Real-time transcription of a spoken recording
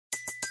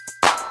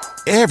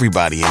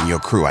Everybody in your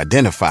crew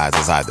identifies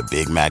as either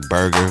Big Mac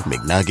Burger,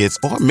 McNuggets,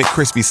 or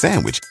McCrispy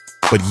Sandwich.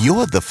 But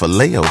you're the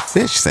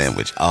Filet-O-Fish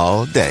Sandwich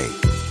all day.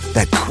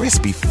 That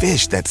crispy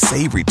fish, that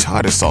savory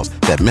tartar sauce,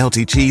 that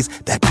melty cheese,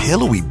 that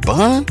pillowy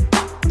bun.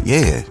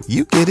 Yeah,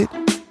 you get it.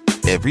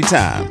 Every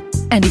time.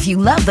 And if you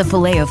love the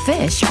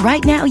Filet-O-Fish,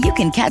 right now you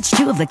can catch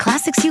 2 of the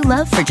classics you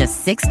love for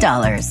just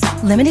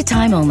 $6. Limited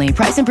time only.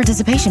 Price and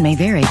participation may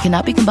vary.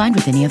 Cannot be combined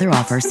with any other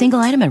offer. Single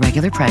item at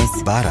regular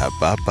price.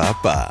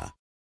 Ba-da-ba-ba-ba.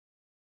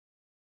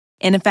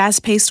 In a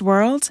fast-paced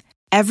world,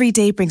 every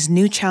day brings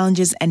new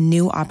challenges and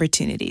new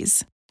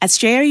opportunities. At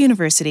Strayer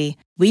University,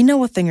 we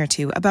know a thing or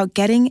two about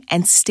getting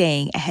and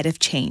staying ahead of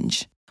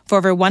change. For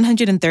over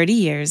 130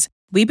 years,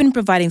 we've been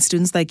providing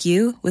students like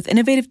you with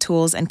innovative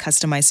tools and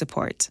customized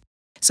support,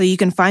 so you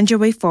can find your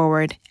way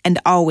forward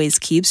and always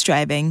keep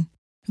striving.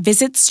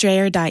 Visit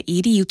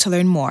strayer.edu to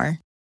learn more.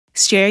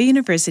 Strayer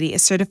University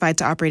is certified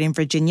to operate in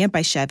Virginia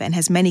by Chev and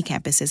has many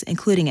campuses,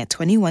 including at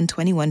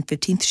 2121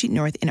 15th Street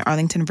North in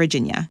Arlington,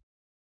 Virginia.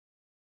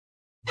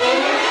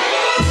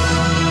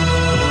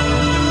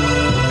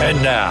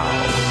 And now,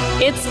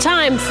 it's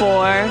time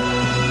for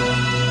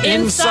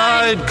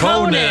Inside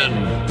Conan,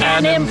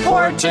 an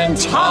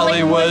important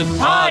Hollywood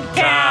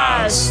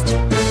podcast.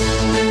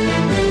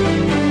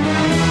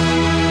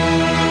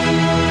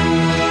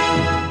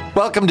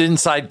 Welcome to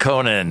Inside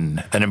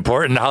Conan, an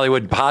important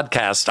Hollywood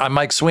podcast. I'm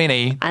Mike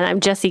Sweeney. And I'm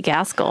Jesse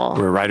Gaskell.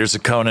 We're writers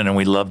of Conan, and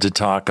we love to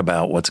talk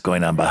about what's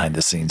going on behind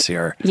the scenes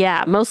here.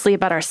 Yeah, mostly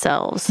about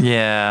ourselves.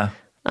 Yeah.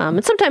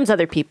 And sometimes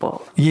other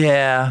people.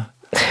 Yeah.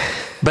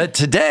 But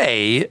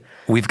today,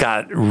 we've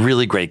got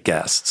really great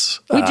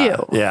guests. We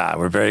do. Yeah,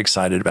 we're very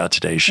excited about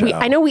today's show.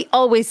 I know we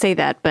always say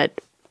that,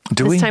 but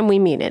this time we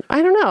mean it.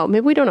 I don't know.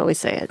 Maybe we don't always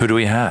say it. Who do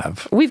we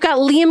have? We've got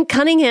Liam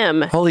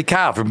Cunningham. Holy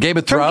cow, from Game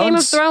of Thrones? From Game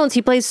of Thrones.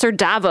 He plays Sir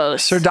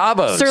Davos. Sir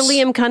Davos. Sir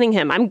Liam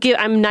Cunningham. I'm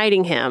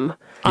knighting him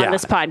on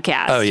this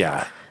podcast. Oh,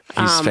 yeah.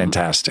 He's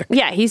fantastic.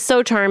 Yeah, he's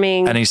so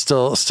charming. And he's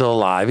still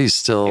alive. He's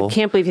still... I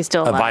can't believe he's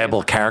still alive. A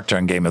viable character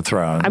in Game of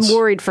Thrones. I'm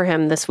worried for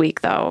him this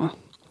week, though.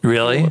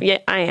 Really? Yeah,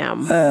 I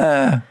am.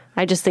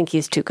 I just think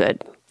he's too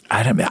good.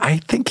 I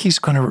think he's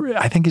going to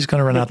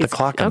run out the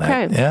clock on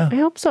that. Yeah. I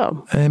hope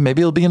so.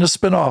 Maybe it'll be in a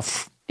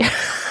spinoff.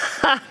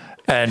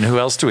 And who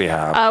else do we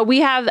have?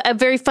 We have a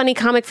very funny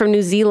comic from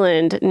New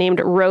Zealand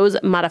named Rose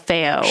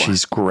Matafeo.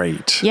 She's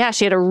great. Yeah,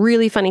 she had a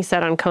really funny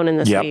set on Conan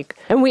this week.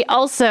 And we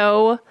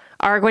also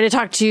are going to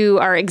talk to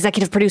our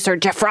executive producer,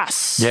 Jeff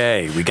Ross.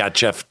 Yay. We got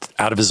Jeff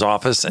out of his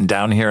office and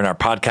down here in our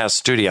podcast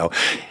studio.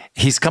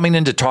 He's coming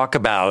in to talk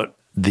about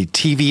the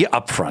TV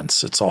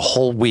upfronts. It's a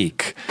whole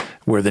week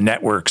where the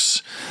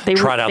networks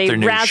trot out their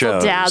new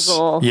shows.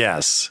 Dazzle.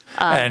 Yes.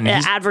 And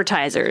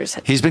advertisers.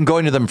 He's been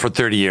going to them for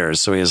 30 years,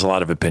 so he has a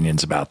lot of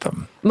opinions about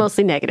them.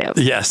 Mostly negative.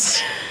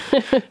 Yes.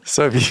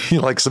 So if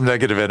you like some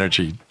negative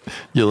energy,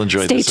 you'll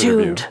enjoy this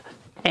interview. Stay tuned.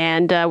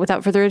 And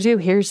without further ado,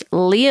 here's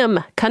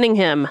Liam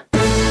Cunningham.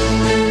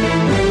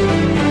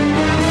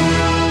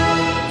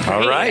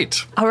 All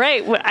right.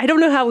 I don't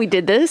know how we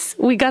did this.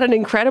 We got an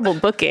incredible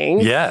booking.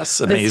 Yes,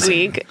 amazing. This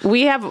week.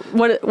 We have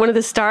one of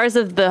the stars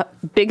of the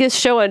biggest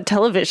show on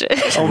television.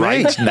 Oh,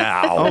 right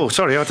now. Oh,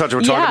 sorry. I thought you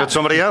were talking about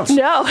somebody else.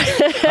 No.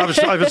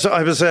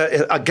 I was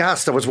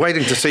aghast. I was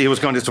waiting to see who was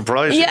going to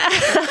surprise you. Yeah.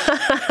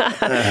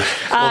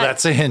 Well,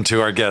 that's a hint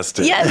to our guest.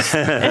 Yes.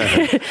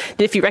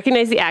 If you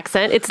recognize the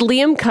accent, it's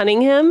Liam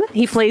Cunningham.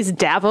 He plays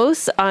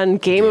Davos on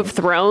Game of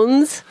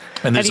Thrones.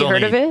 And have you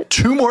heard of it?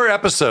 2 more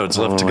episodes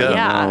left to go.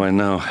 Yeah. I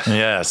know.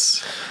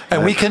 Yes.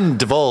 And we can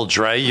divulge,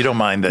 right? You don't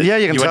mind that. Yeah,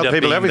 you can end tell up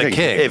people being everything. the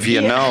king. If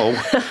you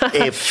know.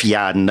 If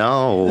you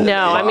know.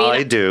 No, I mean,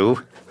 I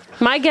do.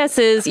 My guess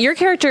is your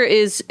character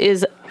is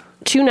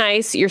too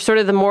nice. You're sort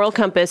of the moral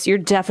compass. You're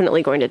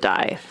definitely going to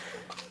die.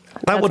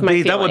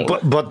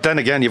 But then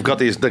again, you've got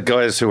the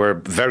guys who are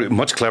very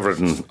much cleverer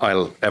than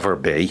I'll ever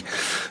be,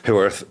 who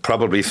are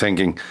probably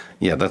thinking,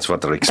 yeah, that's what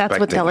they're expecting. That's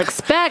what they'll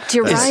expect.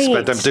 You're right.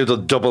 Expect them to do the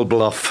double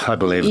bluff, I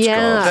believe it's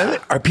called.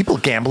 Are people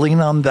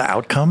gambling on the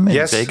outcome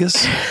in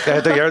Vegas?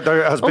 There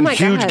has been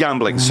huge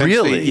gambling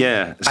since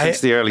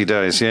the early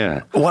days,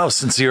 yeah. Wow,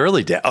 since the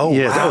early days. Oh,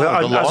 yeah.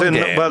 wow, the long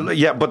game. Well,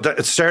 yeah,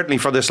 but certainly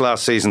for this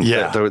last season,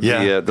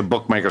 the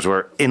bookmakers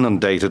were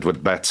inundated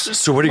with bets.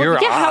 So what are your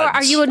odds? How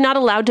are you not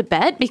allowed to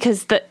bet because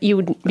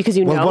you know?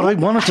 Well, what I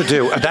wanted to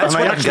do, that's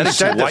what I'm getting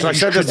to. I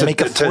said this to make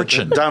a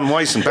fortune. Dan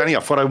Weiss and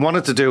Benioff. What I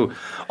wanted to do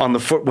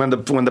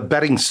when the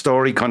betting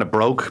story kind of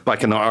broke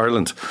back in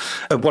Ireland,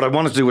 what I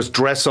wanted to do was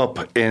dress up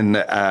in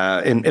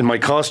my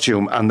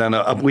costume, and then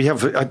we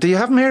have. Do you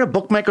have them here? A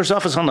bookmaker's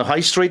office on the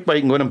high street where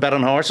you can go in and bet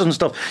on horses and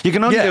stuff. You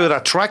can only do it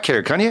at track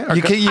here, can you?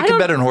 You can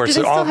bet on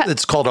horses.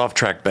 It's called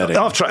off-track betting.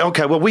 Off-track.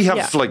 Okay. Well, we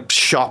have like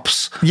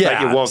shops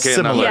that you walk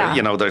in.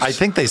 And, there's. I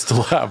think they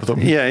still have them.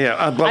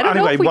 Yeah. But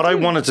anyway, what I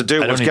wanted to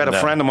do was get a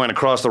friend of mine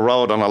across the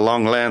road on a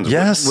long lens.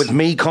 With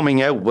me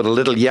coming out with a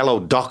little yellow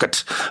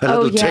docket, a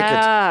little ticket,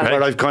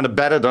 where I've kind of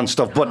betted on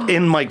stuff, but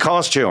in my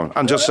costume,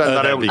 and just send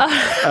that out.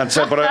 And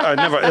said, but I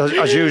never,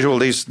 as usual,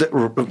 these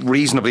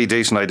reasonably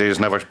decent ideas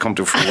never come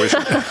to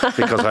fruition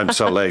because I'm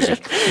so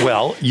lazy.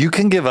 Well, you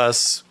can give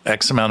us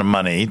X amount of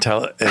money.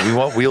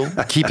 We'll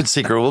keep it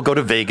secret. We'll go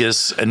to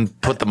Vegas and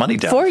put the money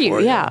down for you.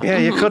 Yeah,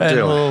 you could and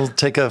do. We'll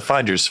take a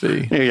finder's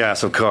fee.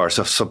 Yes, of course,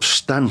 a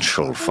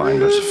substantial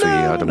finder's fee,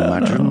 I'd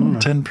imagine.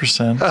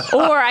 10%.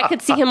 Or I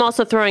could see him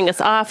also throwing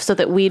us off so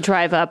that we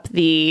drive up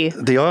the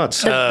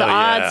odds. The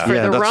odds for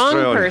the wrong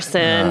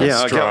person.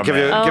 Yeah, I'll give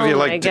you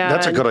like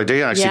that's a good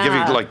idea actually. Yeah.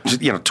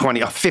 Give you like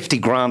 20 or 50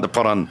 grand to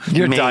put on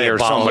You're me or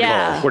somebody.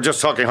 Yeah. We're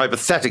just talking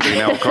hypothetically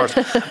now, of course.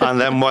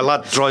 And then while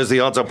that drives the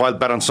odds up, I'll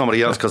bet on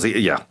somebody else because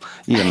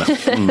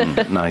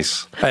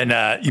nice.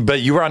 And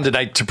but you were on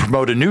tonight to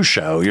promote a new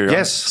show. You're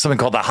on something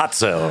called the Hot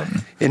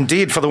Zone.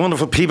 Indeed, for the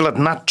wonderful people at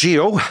Nat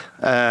Geo,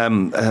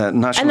 National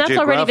and that's Geographic.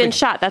 already been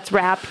shot. That's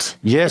wrapped.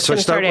 Yes, I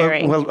start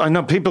airing. Well, I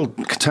know people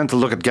tend to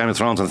look at Game of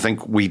Thrones and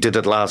think we did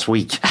it last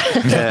week.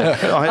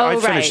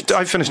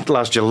 I finished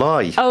last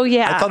July. Oh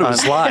yeah, I thought it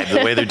was live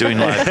the way they're doing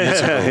live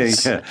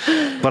musicals.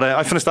 But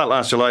I finished that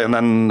last July, and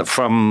then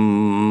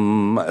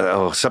from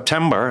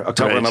October,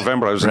 and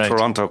November, I was in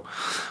Toronto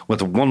with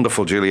the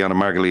wonderful Juliana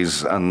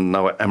Margulies and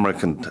Noah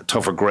Emmerich and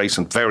Topher Grace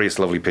and various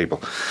lovely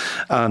people,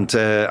 and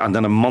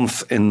then a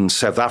month in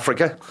South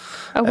Africa,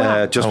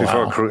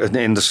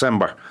 in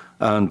December.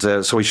 And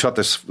so we shot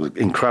this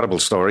incredible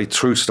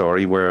true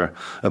story, where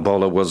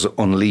Ebola was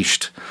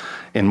unleashed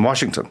in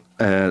Washington,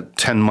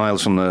 10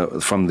 miles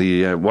from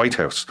the White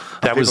House.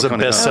 That was a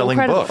best-selling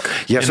book.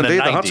 Yes, in indeed,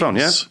 the Hot Zone.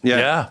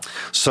 Yeah.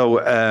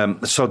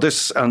 So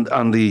this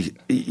and the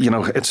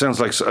it sounds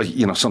like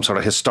some sort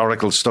of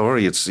historical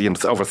story. It's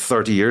over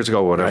 30 years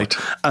ago, or whatever. Right.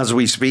 As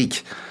we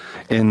speak,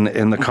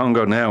 in the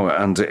Congo now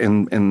and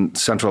in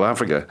Central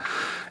Africa.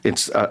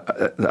 It's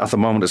at the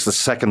moment it's the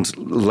second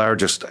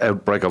largest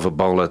outbreak of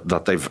Ebola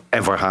that they've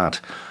ever had,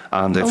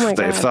 and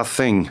if that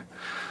thing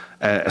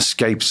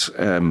escapes,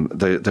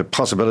 the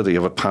possibility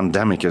of a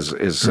pandemic is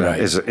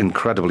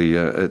incredibly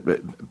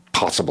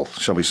possible,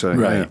 shall we say?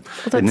 Right. Yeah.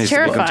 Well, that's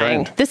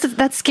terrifying.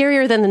 That's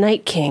scarier than the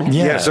Night King.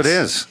 Yes, it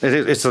is.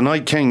 It's the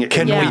Night King in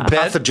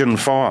pathogen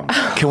form.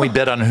 Can we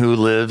bet on who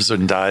lives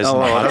and dies? Oh,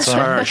 that's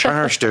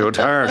harsh, dude,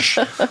 harsh.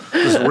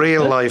 This is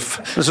real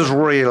life.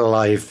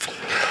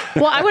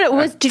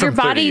 Well, did your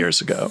body 30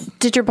 years ago?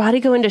 Did your body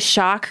go into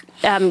shock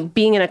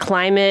being in a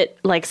climate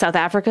like South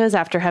Africa's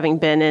after having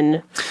been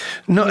in?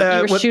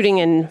 No, you were shooting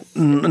in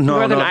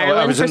Northern Ireland.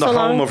 I was in the so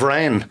home of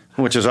rain,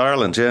 which is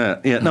Ireland. Yeah.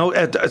 No,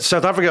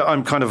 South Africa,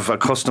 I'm kind of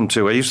accustomed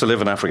to. I used to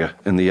live in Africa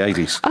in the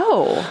 80s.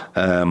 Oh.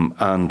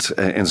 And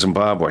in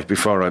Zimbabwe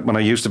when I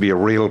used to be a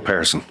real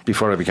person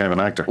before I became an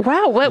actor.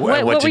 Wow. What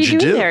were you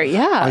doing there?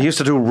 Yeah. I used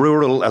to do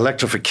rural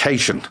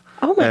electrification.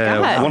 Oh my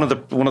God.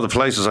 One of the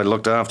places I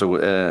looked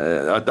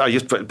after, I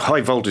used to put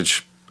high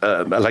voltage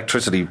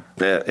electricity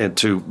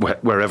to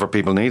wherever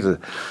people needed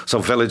it. So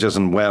villages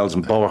and wells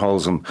and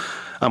boreholes and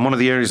one of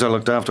the areas I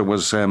looked after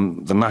was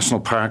the National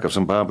Park of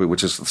Zimbabwe,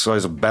 which is the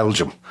size of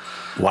Belgium.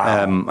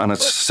 Wow. And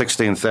it's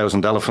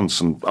 16,000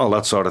 elephants and all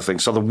that sort of thing.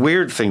 So the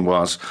weird thing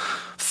was,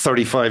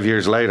 35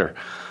 years later,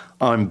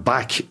 I'm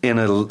back in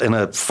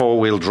a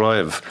four-wheel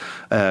drive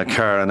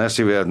car, an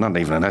SUV, not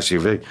even an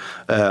SUV,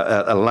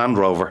 a Land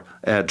Rover,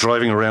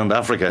 driving around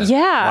Africa,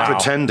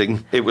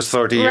 pretending it was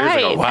 30 years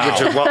ago,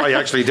 which is what I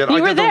actually did. You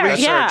I did the research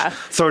yeah.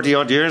 30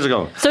 odd years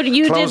ago. So were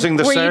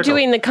you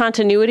doing the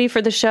continuity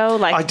for the show?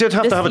 Like I did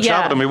have to have a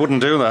chat with them. We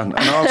wouldn't do that. And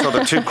also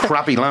the two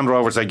crappy Land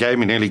Rovers they gave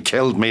me nearly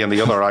killed me and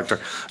the other actor.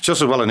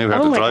 Just as well I knew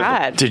how to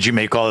drive them. Did you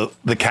make all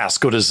the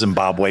cast go to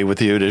Zimbabwe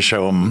with you to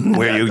show them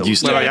where you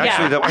used to?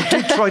 I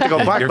did try to go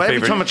back, but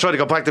every time I tried to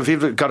go back, if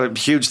you've got a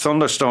huge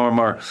thunderstorm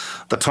or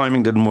the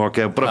timing didn't work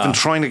out. But I've been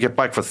trying to get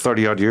back for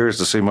 30 odd years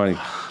to see my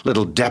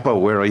little depot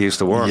where I used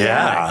to work.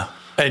 Yeah.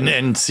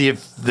 And see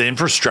if the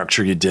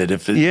infrastructure you did,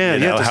 if it,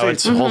 how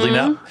it's Mm-hmm. holding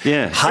up.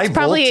 Yeah. High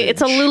voltage.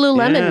 It's a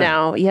Lululemon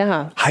now.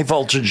 Yeah. High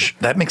voltage.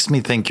 That makes me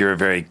think you're a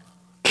very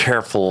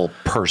careful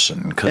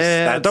person.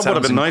 That would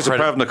have been nice.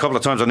 Apart from a couple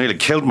of times I nearly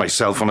killed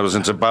myself when I was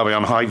in Zimbabwe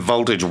on high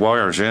voltage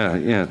wires.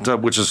 Yeah.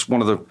 Which is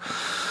one of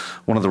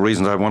the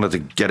reasons I wanted to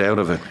get out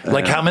of it.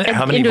 Like how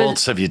many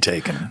volts have you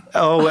taken?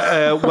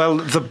 I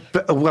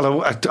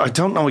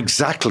don't know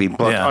exactly,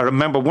 but I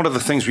remember one of the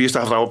things we used to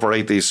have to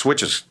operate these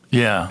switches.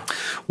 Yeah.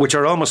 Which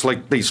are almost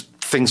like these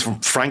things from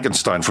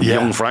Frankenstein, from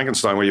Young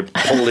Frankenstein, where you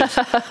pull these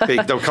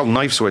big, they're called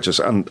knife switches.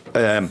 And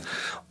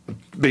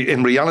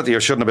in reality, I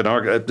shouldn't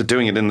have been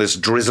doing it in this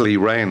drizzly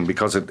rain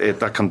because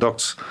that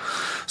conducts.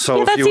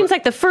 So that seems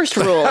like the first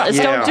rule is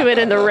don't do it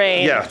in the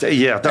rain.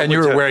 Yeah. And you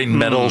were wearing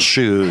metal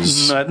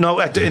shoes. No,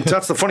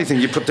 that's the funny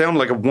thing. You put down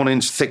like a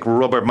 1-inch thick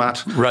rubber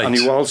mat, right? And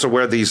you also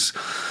wear these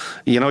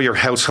your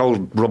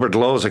household rubber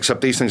gloves,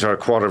 except these things are a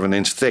quarter of an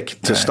inch thick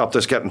to stop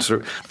this getting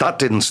through. That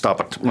didn't stop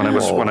it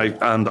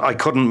and I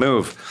couldn't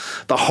move.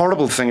 The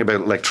horrible thing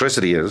about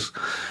electricity is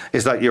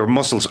that your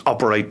muscles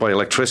operate by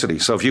electricity.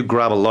 So if you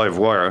grab a live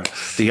wire,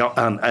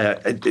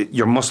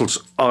 your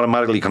muscles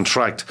automatically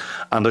contract,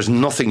 and there's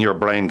nothing your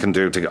brain can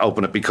do to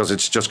open it because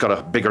it's just got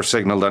a bigger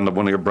signal than the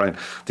one of your brain.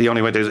 The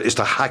only way is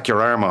to hack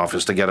your arm off,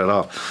 is to get it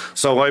off.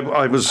 So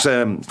I was,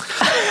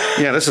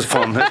 this is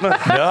fun, isn't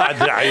it?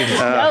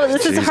 No,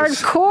 this is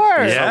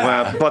hardcore.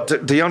 Yeah. So,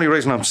 but the only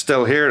reason I'm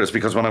still here is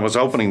because when I was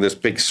opening this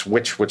big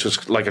switch, which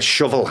is like a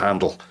shovel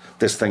handle,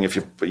 this thing, if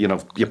you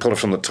pull it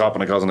from the top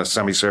and it goes in a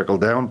semicircle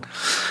down,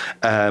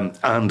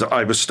 and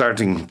I was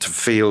starting to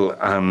feel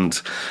and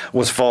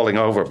was falling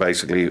over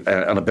basically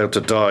and about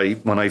to die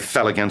when I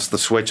fell against the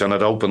switch, and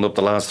it opened up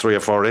the last 3 or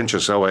 4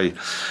 inches. So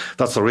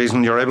that's the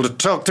reason you're able to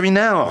talk to me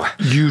now.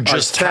 You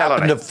just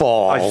happened to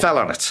fall. I fell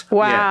on it.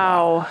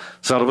 Wow. Yeah.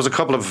 So there was a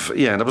couple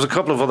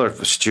of other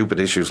stupid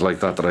issues like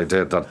that I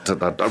did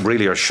that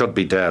really or should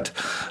be dead.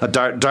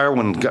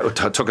 Darwin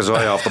took his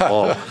eye off the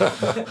ball.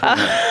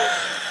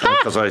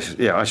 Because I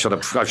should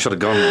have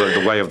gone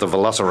the way of the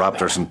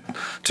velociraptors and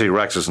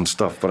T-Rexes and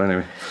stuff. But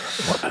anyway,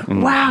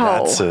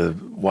 wow, that's a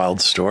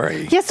wild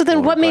story. Yeah. So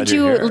then, what made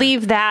you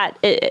leave that?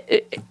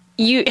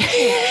 You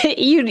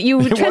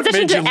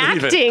transitioned to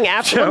acting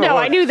after. No,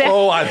 I knew that.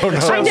 Oh, I don't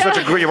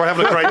know. You were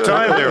having a great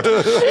time there.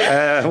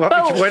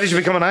 Why did you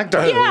become an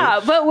actor? Yeah,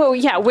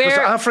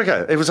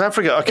 where? It was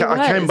Africa.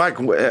 I came back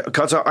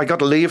because I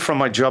got leave from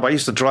my job. I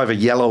used to drive a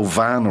yellow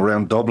van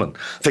around Dublin,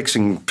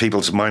 fixing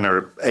people's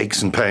minor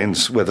aches and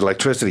pains with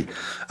electricity.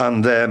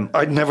 And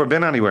I'd never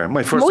been anywhere.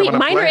 My first time on a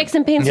plane. Minor aches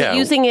and pains. Yeah.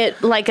 Using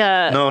it like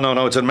a.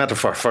 No. It's a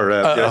metaphor for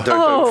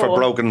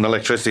broken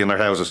electricity in their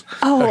houses.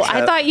 Oh,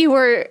 I thought you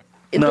were.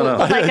 No.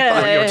 Like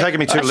you're taking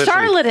me too literally.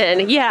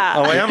 Charlatan, yeah.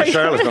 Oh, I am a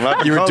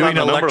charlatan. You were doing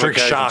electric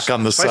shock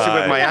on the side.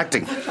 Especially with my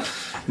acting.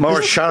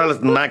 More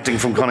charlatan acting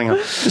from Cunningham.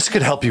 This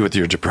could help you with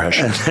your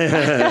depression.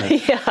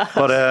 Yeah.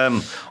 But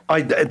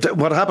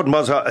what happened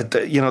was, for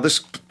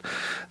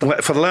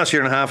the last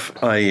year and a half,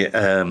 I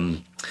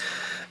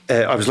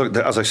was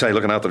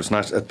looking out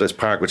at this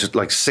park, which is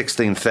like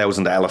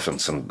 16,000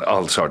 elephants and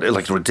all sorts,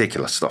 like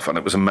ridiculous stuff, and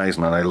it was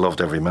amazing, and I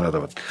loved every minute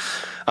of it.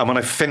 And when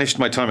I finished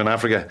my time in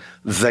Africa,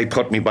 they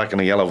put me back in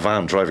a yellow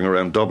van driving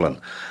around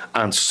Dublin,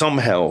 and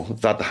somehow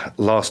that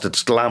lost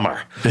its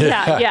glamour.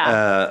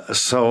 Yeah.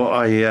 So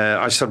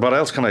I said, what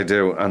else can I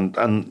do? And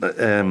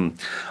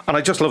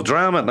I just love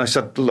drama, and I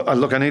said,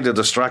 look, I need a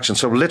distraction.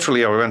 So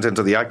literally, I went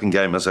into the acting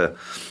game as a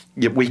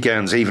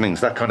weekends,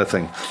 evenings, that kind of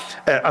thing,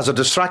 as a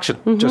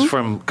distraction, just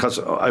because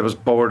I was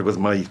bored with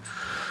my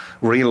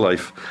real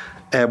life.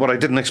 What I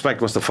didn't expect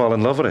was to fall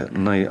in love with it,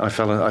 and I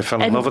fell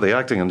in love with the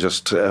acting, and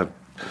just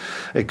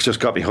it just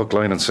got me hook,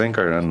 line, and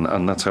sinker,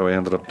 and that's how I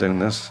ended up doing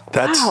this.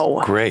 That's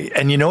great.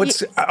 And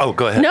it's... Oh,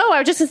 go ahead.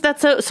 No,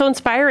 that's so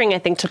inspiring, I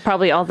think, to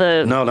probably all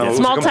the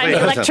small-time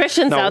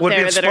electricians out there. No, it would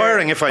be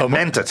inspiring if I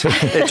meant it.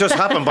 It just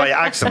happened by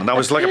accident. I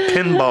was like a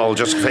pinball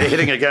just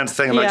hitting against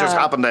thing, and I just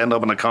happened to end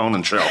up in a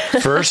Conan show.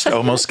 First,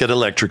 almost get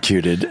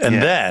electrocuted,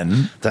 and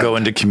then go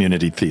into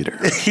community theater.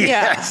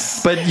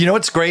 Yes. But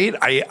what's great?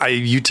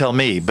 You tell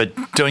me, but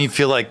don't you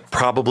feel like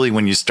probably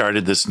when you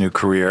started this new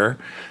career,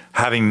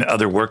 having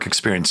other work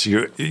experience,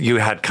 you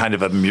had kind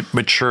of a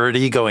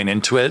maturity going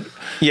into it?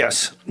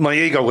 Yes. My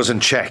ego was in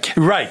check.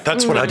 Right.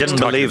 That's what I didn't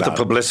believe the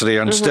publicity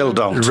and still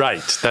don't.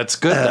 Right. That's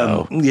good,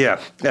 though.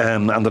 Yeah.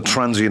 And the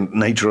transient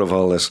nature of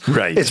all this.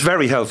 Right. It's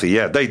very healthy,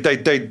 yeah. They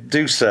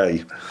do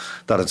say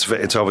that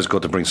it's always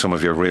good to bring some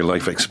of your real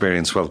life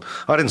experience. Well,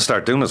 I didn't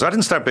start doing this. I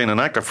didn't start being an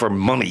actor for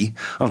money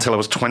until I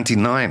was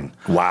 29.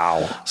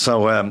 Wow.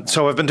 So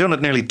I've been doing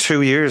it nearly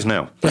 2 years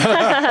now.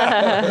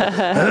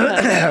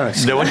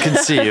 No one can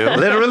see you.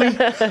 Literally.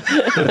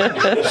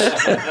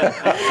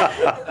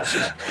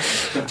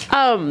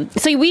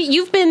 So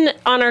you've been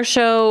on our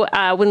show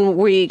when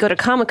we go to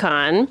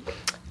Comic-Con.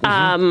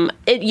 Are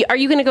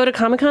you going to go to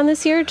Comic-Con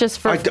this year just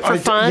for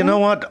fun? You know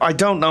what? I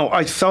don't know.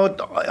 I thought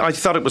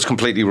it was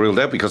completely ruled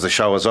out because the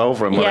show is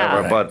over and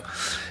whatever. Yeah. But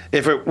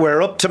if it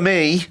were up to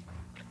me,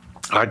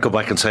 I'd go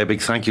back and say a big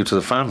thank you to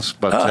the fans.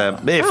 But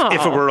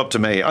if it were up to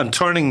me, I'm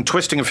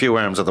twisting a few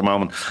arms at the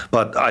moment,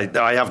 but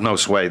I have no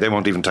sway. They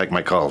won't even take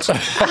my calls.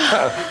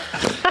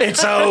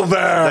 It's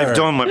over. They've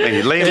done with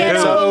me.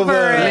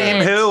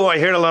 Liam who? I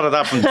hear a lot of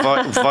that from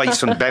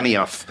Vice and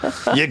Benioff.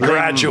 You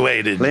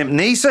graduated. Liam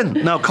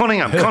Neeson? No,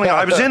 Cunningham.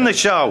 I was in the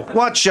show.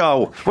 What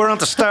show? We're on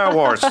to Star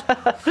Wars.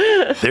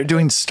 They're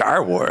doing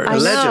Star Wars.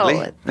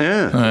 Allegedly.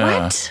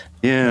 Yeah. What?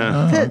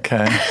 Yeah.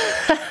 Okay.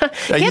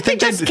 Can't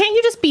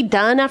you just be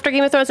done after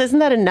Game of Thrones? Isn't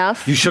that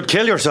enough? You should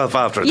kill yourself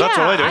after it. That's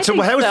what I do. So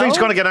how is things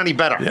going to get any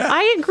better? Yeah.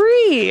 I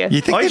agree.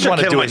 You think they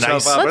want to do it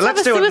nice?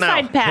 Let's do a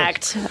suicide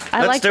pact.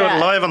 Let's do it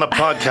live on the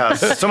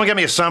podcast. Someone get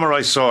me a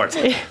samurai sword.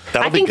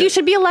 I think you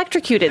should be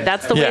electrocuted.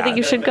 That's the way that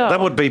you should go. That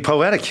would be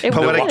poetic.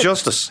 Poetic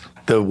justice.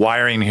 The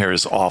wiring here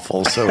is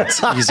awful, so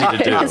it's easy to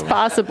do. It's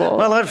possible.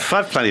 Well, I've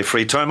plenty of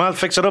free time. I'll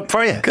fix it up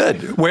for you.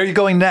 Good. Where are you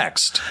going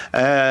next?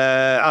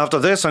 After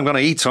this, I'm going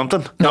to eat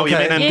something. No,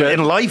 okay. You mean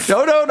in life?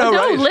 No,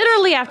 right.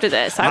 Literally after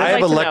this. I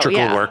have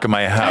electrical work in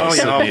my house.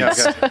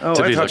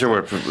 I thought you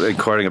were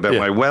inquiring about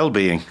my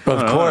well-being.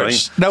 Of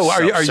course. Right. No,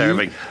 are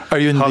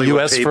you in the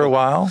U.S. for a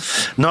while?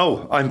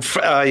 No, I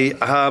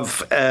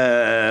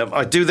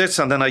do this,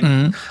 and then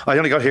I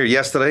only got here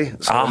yesterday,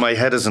 so my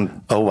head isn't.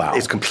 Oh wow,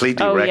 it's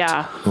completely wrecked.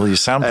 Yeah. Well, you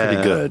sound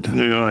pretty good.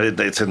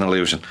 It's an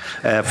illusion.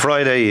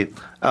 Friday,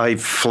 I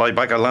fly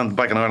back. I land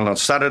back in Ireland on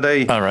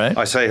Saturday. All right.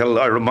 I say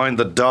hello. I remind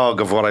the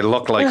dog of what I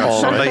look like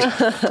on Sunday,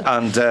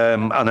 and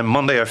then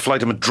Monday I fly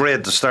to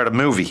Madrid to start a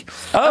movie.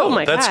 Oh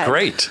my God, that's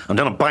great! I'm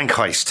doing a bank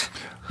heist.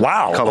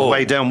 Wow. Called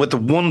Way Down with the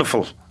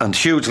wonderful and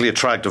hugely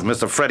attractive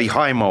Mr. Freddie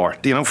Highmore.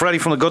 Do you know Freddie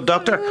from The Good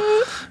Doctor?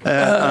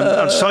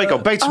 And Psycho.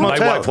 Bates Motel.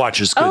 My wife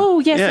watches Good.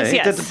 Oh, yes. He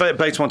did the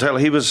Bates Motel.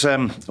 He was,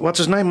 what's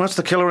his name? What's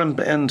the killer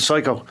in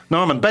Psycho?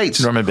 Norman Bates.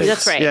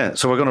 That's right. Yeah,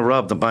 so we're going to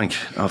rob the Bank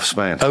of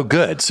Spain. Oh,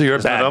 good. So you're a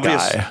bad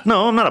guy.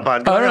 No, I'm not a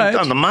bad guy. All right.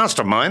 I'm the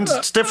mastermind.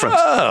 It's different.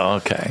 Oh,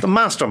 okay. The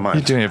mastermind.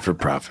 You're doing it for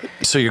profit.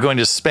 So you're going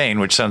to Spain,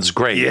 which sounds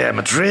great. Yeah,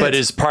 Madrid. But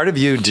as part of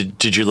you,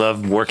 did you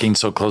love working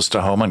so close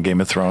to home on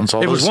Game of Thrones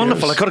all those years? It was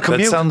wonderful. I could have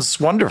commute. That sounds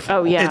wonderful.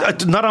 Oh, yeah.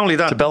 Not only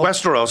that,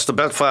 Westeros to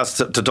Belfast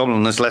to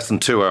Dublin is less than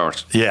 2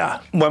 hours.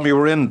 Yeah. When we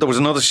were there was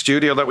another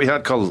studio that we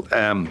had called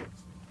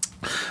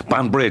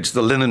Banbridge,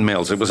 the linen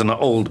mills. It was an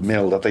old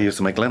mill that they used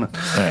to make linen.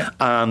 Yeah.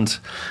 And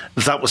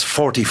that was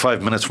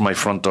 45 minutes from my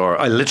front door.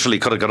 I literally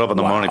could have got up in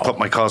the morning, put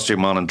my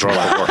costume on and drove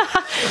to work.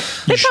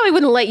 They probably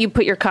wouldn't let you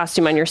put your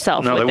costume on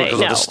yourself. No, they would,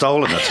 because I'd have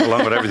stolen it,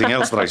 along with everything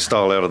else that I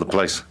stole out of the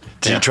place.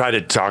 Did you try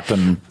to talk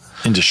them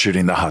into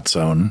shooting the hot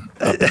zone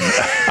up in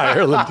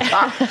Ireland?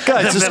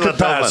 Guys, this could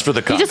pass for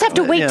the cops. You just have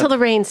to wait till the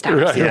rain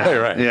stops.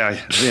 Right.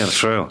 Yeah,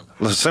 true.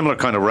 A similar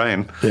kind of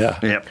rain.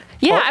 Yeah.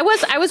 Yeah,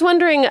 I was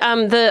wondering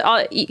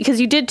because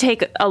you did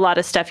take a lot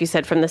of stuff you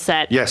said from the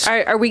set. Yes.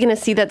 Are we going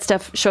to see that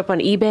stuff show up on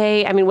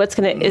eBay? I mean, what's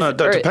going to? No,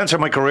 that depends how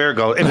my career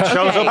goes. If it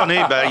shows up on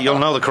eBay, you'll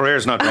know the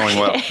career's not going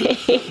well.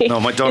 No,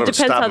 my daughter would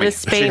stab me.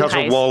 She has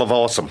a wall of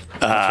awesome.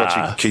 That's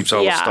what she keeps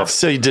all the stuff.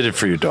 So you did it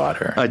for your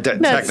daughter. I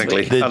did,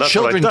 technically. That's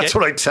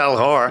what I tell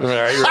her.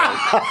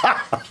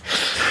 Right.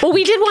 Well,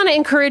 we did want to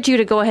encourage you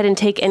to go ahead and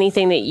take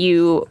anything that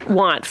you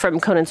want from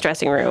Conan's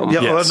dressing room.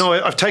 Yeah, yes. Well,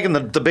 no, I've taken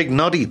the big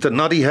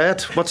nutty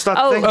head. What's that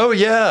thing? Oh,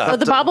 yeah. Oh,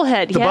 the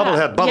bobblehead. The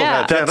bobblehead.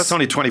 Yeah, that's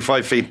only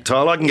 25 feet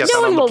tall. I can get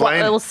that on the plane.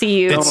 No one will see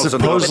you. It's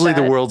supposedly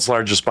the world's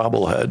largest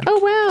bobblehead. Oh,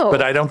 wow.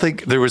 But I don't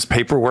think there was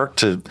paperwork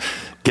to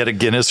get a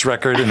Guinness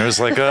record, and it was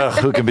like,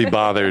 who can be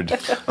bothered?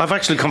 I've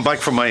actually come back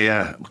from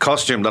my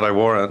costume that I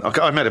wore.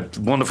 I made a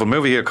wonderful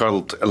movie here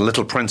called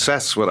Little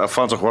Princess with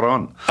Alfonso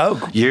Cuarón.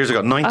 Years ago,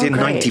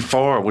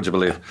 1994, would you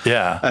believe?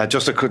 Yeah.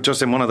 Just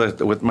in one of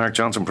with Mark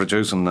Johnson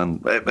producing,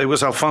 and it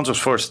was Alfonso's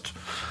first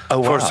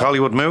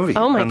Hollywood movie.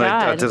 Oh my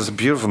God! It's a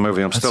beautiful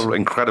movie. I'm still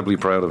incredibly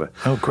proud of it.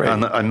 Oh, great!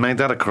 And I made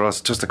that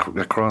across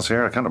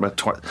here. I can't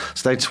remember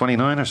stage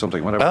 29 or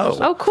something. Whatever.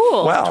 Oh,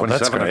 cool! Wow, 27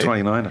 that's great. or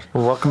 29.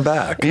 Well, welcome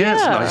back. Yeah,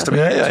 it's nice to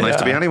be. It's nice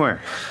to be anywhere.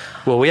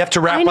 Well, we have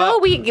to wrap up. I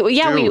know.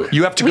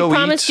 You have to go eat. We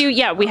promised you.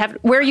 Yeah, we have.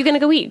 Where are you going to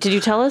go eat? Did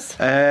you tell us?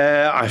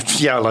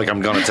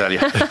 I'm going to tell you.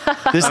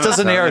 This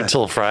doesn't air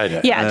until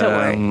Friday. Yeah,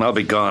 don't worry. I'll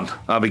be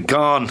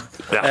gone.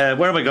 Yeah.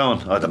 Where am I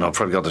going? I don't know.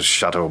 Probably go to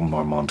Chateau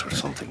Marmont or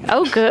something.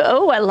 Oh, good.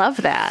 Oh, I love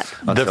that.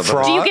 The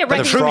frog. Do you get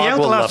recognition? Threw me out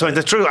the last time.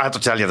 The truth. I have to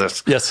tell you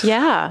this. Yes.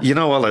 Yeah. You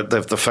know all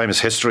the famous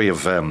history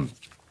of.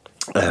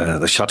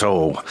 The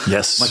chateau.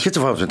 Yes. My kids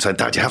have always been saying,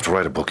 Dad, you have to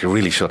write a book. You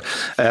really should.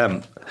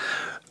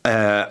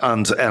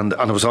 And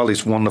there was all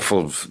these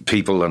wonderful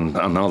people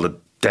and all the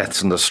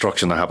deaths and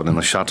destruction that happened in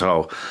the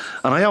chateau.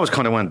 And I always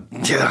kind of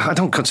went, I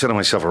don't consider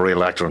myself a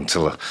real actor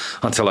until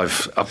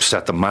I've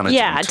upset the management.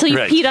 Yeah, until you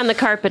peed on the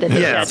carpet at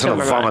the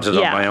until I vomited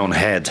on my own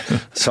head.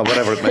 So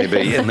whatever it may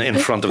be, in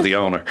front of the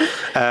owner.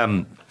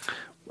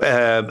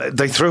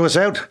 They threw us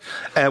out.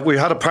 We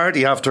had a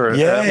party after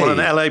an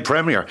LA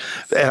premiere,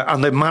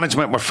 and the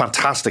management were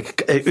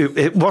fantastic.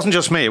 It wasn't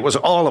just me; it was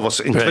all of us,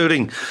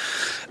 including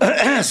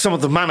some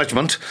of the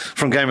management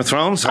from Game of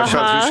Thrones, who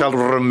shall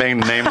remain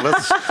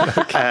nameless.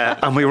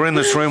 And we were in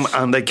this room,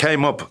 and they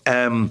came up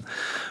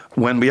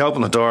when we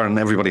opened the door, and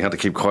everybody had to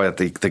keep quiet.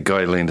 The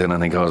guy leaned in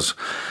and he goes,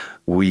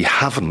 "We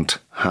haven't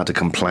had a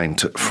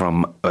complaint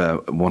from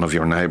one of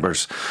your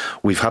neighbours.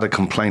 We've had a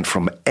complaint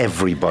from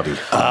everybody on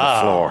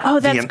the floor. Oh,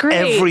 that's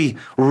great. Every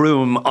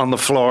room on the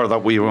floor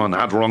that we were on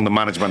had rung the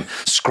management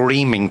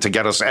screaming to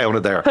get us out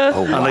of there.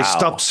 And they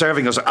stopped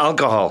serving us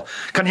alcohol.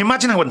 Can you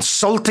imagine how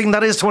insulting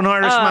that is to an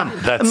Irishman?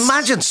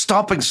 Imagine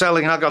stopping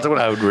selling alcohol to an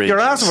Irishman. You're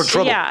asking for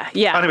trouble.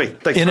 Yeah. Anyway,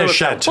 they in threw a us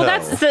chateau.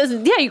 out.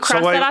 Well, you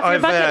crossed that off your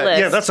bucket list.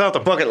 Yeah, that's off the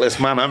bucket list,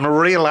 man. I'm a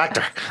real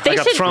actor. They I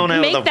got thrown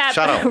out of the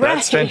chateau.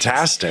 That's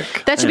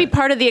fantastic. That should be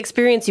part of the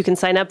experience you can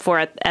sign up for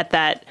at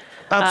that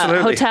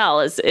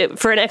hotel.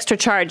 For an extra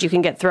charge, you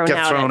can get thrown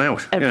out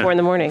at 4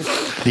 a.m.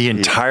 The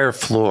entire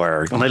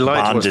floor. And they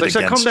lied to us. They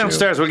said, come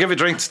downstairs. We'll give you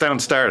drinks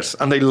downstairs.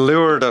 And they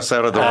lured us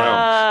out of the room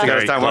to get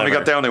us down. When we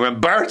got down, they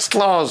went, bar's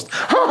closed. They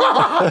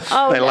laughed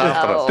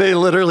at us. They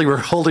literally were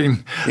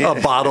holding a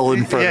bottle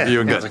in front of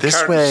you and go,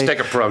 this way. Stick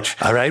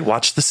approach. All right,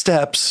 watch the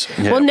steps.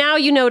 Yeah. Well, now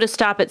you know to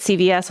stop at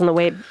CVS on the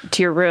way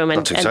to your room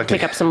and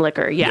pick up some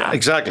liquor. Yeah,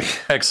 exactly.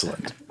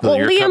 Excellent. Well,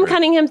 Liam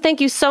Cunningham,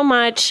 thank you so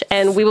much.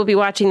 And we will be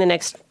watching the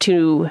next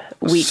 2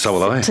 weeks. So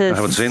will I. I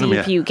haven't seen them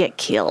yet. If you get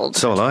killed.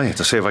 So will I,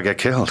 to see if I get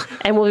killed.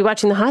 And we'll be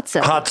watching the Hot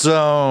Zone. Hot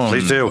Zone.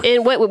 Please do.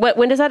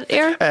 When does that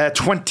air?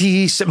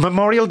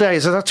 Memorial Day.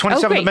 Is that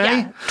 27th of May?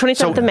 Yeah.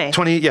 27th of May.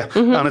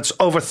 And it's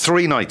over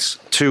 3 nights,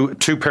 two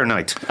per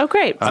night. Oh,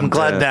 great. I'm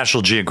glad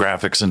National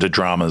Geographic's into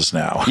dramas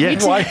now. Yeah.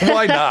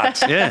 Why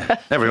not? Yeah.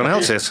 Everyone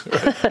else is.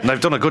 And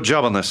they've done a good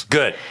job on this.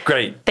 Good.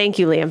 Great. Thank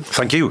you, Liam.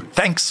 Thank you.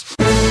 Thanks.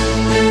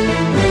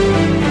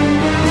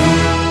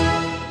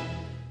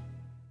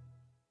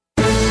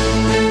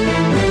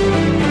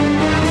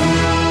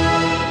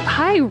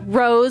 Hi,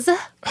 Rose.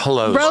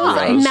 Hello,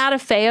 Rose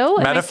Matafeo.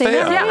 Matafeo.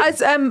 Yeah,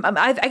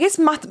 I guess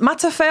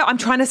Matafeo. I'm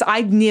trying to say,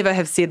 I never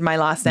have said my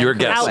last name. You're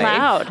guessing.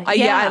 Out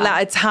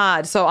loud. It's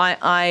hard. So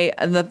I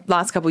in the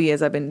last couple of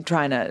years, I've been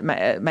trying to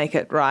make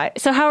it right.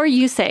 So how are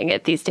you saying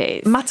it these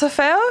days?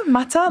 Matafeo?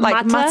 Mata?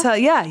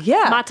 Yeah.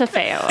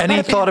 Matafeo.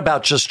 Any thought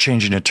about just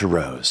changing it to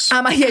Rose?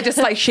 Just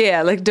like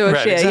share, like do a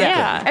share. Exactly.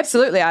 Yeah,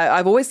 absolutely.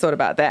 I've always thought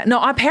about that. No,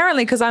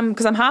 apparently because I'm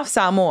half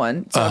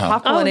Samoan, so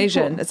half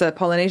Polynesian. Cool. It's a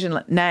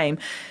Polynesian name.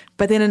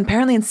 But then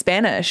apparently in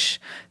Spanish,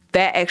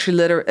 that actually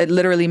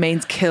literally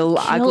means kill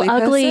ugly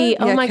person.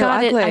 Oh my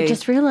God, I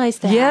just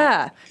realized that.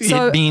 Yeah.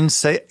 So it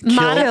means kill.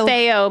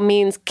 Matafeo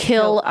means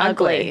kill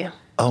ugly.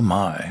 Oh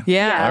my.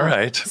 Yeah. All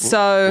right.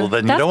 So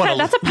then you don't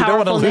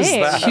want to lose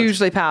that.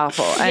 Hugely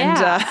powerful.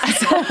 Yeah.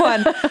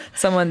 And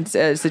someone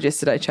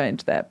suggested I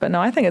change that. But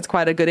no, I think it's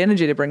quite a good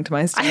energy to bring to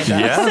my stand-up.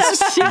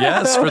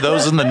 Yes, for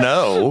those in the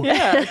know.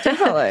 Yeah,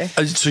 definitely.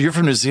 So you're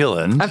from New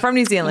Zealand. I'm from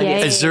New Zealand. Yay.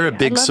 Yes. Is there a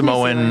big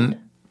Samoan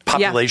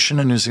population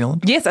in New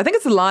Zealand? Yes, I think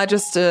it's the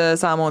largest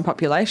Samoan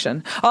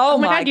population. Oh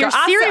my God. Your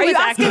Siri was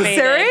activated.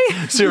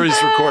 Siri?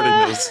 Siri's recording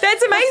this.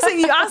 That's amazing.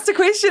 You asked a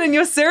question and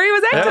your Siri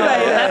was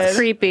activated. That's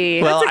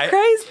creepy. Well, That's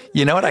crazy.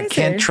 You know what? I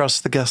can't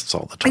trust the guests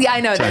all the time. Yeah, I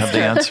know. To have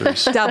the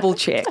answers. Double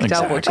check.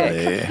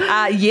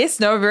 Yes,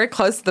 no, we're very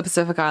close to the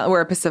Pacific Island.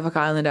 We're a Pacific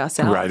Island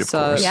ourselves. Right, of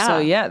course. So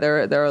yeah,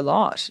 there are a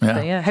lot.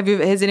 Yeah.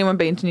 Has anyone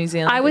been to New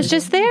Zealand? I was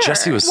just there.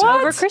 Jesse was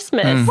over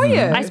Christmas. Mm-hmm. Were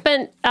you? I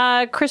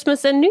spent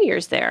Christmas and New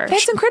Year's there.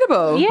 That's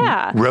incredible.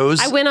 Yeah.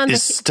 Rose I went on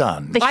is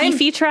stunned. The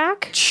Heafy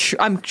track.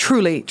 I'm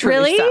truly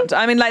really stunned.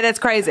 I mean, that's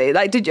crazy.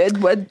 Did you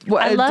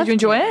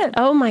enjoy it?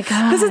 Oh my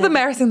God. This is the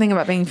embarrassing thing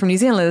about being from New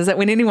Zealand is that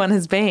when anyone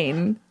has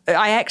been,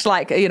 I act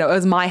like, it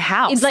was my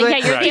house. It's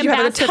like, you're Did you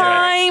have the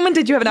time?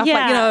 Did you have enough,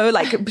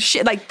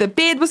 the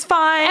bed was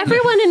fine?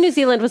 Everyone in New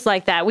Zealand was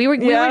like that. We were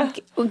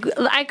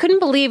I couldn't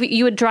believe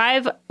you would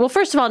drive. Well,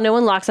 first of all, no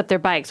one locks up their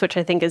bikes, which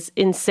I think is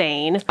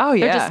insane. Oh,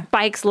 yeah. They're just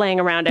bikes laying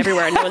around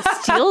everywhere and no one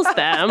steals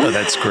them. Oh,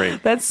 that's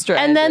great. That's strange.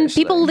 And then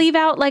people leave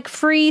out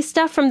free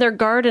stuff from their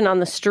garden on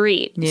the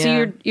street. Yeah.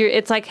 So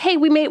it's like, hey,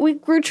 we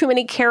grew too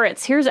many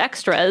carrots. Here's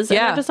extras. And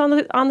they're just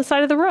on the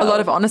side of the road. A lot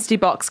of honesty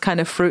box kind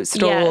of fruit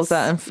stalls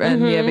and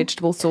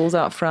vegetable stalls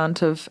out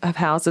front of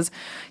houses.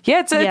 Yeah,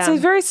 it's a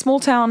very small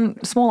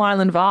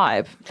island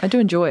vibe. I do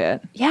enjoy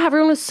it. Yeah,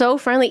 everyone was so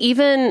friendly.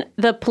 Even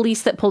the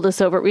police that pulled us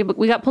over,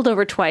 we got pulled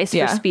over twice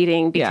for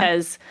speeding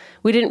because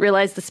we didn't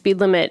realize the speed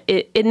limit.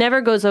 It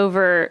never goes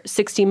over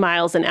 60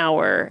 miles an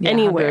hour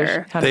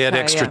anywhere. They had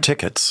extra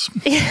tickets.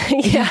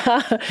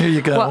 Yeah. Here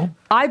you go. Well,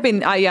 I've been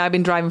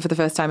driving for the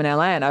first time in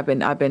LA, and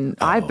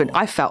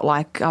I felt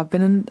like I've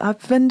been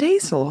Vin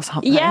Diesel or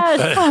something.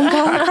 Yes. I'm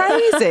going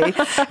crazy,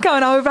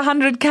 going over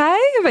 100K.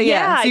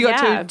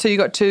 But so you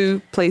got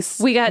two police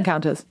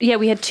encounters. Yeah,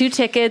 we had 2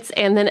 tickets,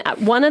 and then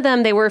one of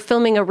them they were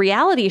filming a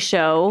reality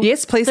show.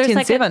 Yes, Police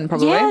 10-7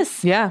 probably.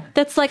 Yes, yeah.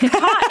 That's like a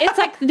cop. It's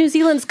like New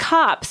Zealand's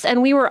Cops,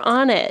 and we were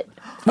on it.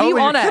 Were you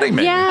on it? Kidding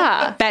me?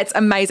 Yeah. That's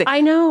amazing.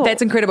 I know.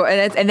 That's incredible.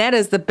 And that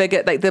is the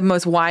biggest, the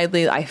most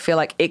widely, I feel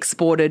like,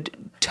 exported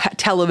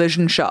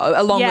television show,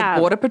 along with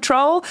Border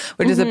Patrol,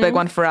 which is a big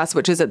one for us,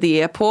 which is at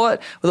the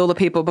airport with all the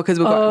people, because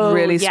we've got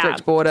really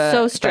strict border.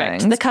 So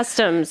strict. things. The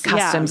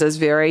customs is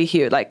very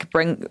huge. You could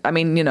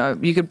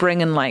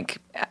bring in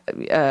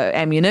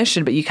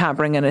ammunition, but you can't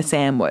bring in a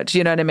sandwich.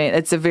 You know what I mean?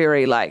 It's a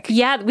very we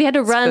had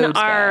to run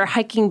our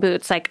hiking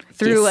boots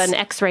through an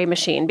X-ray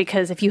machine,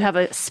 because if you have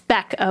a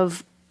speck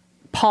of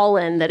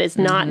pollen that is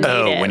not native.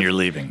 Oh, when you're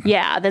leaving.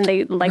 Yeah, then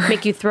they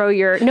make you throw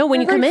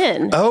when you come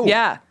in. Oh.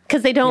 Yeah.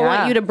 Because they don't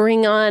want you to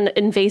bring on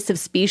invasive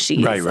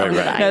species. Right.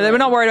 No, they were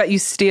not worried about you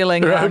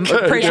stealing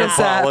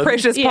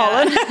precious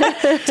pollen.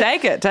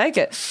 Take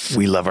it.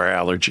 We love our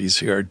allergies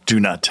here. Do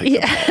not take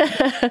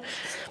them.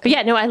 But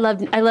yeah, no, I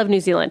love New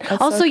Zealand.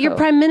 That's also, so your cool.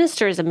 Prime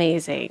Minister is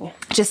amazing.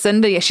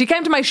 Jacinda, yeah, she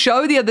came to my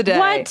show the other day.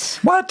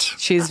 What?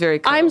 She's very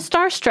cool. I'm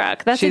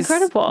starstruck. That's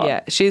incredible.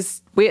 Yeah,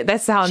 she's weird.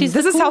 This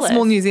is how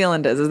small New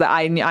Zealand is that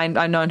I've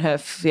known her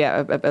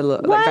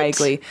like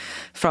vaguely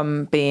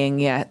from being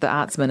the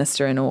arts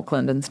minister in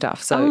Auckland and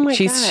stuff. So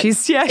she's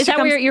Is that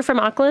where you're from,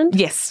 Auckland?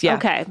 Yes, yeah.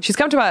 Okay. She's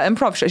come to our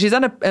improv show. She's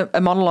done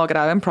a monologue at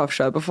our improv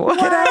show before.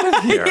 Get out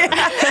of here.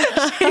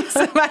 She's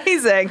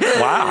amazing.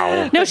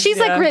 Wow. No, she's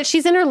like rich.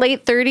 She's in her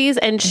late 30s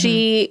and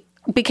she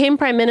became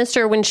prime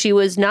minister when she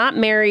was not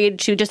married.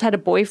 She just had a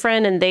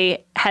boyfriend and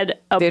they had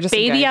a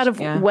baby out of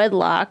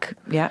wedlock.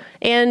 Yeah.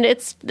 And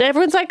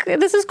everyone's like,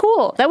 this is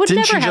cool. That would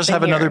never happen. Didn't she just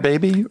have another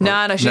baby?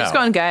 No, she just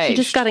got engaged. She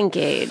just got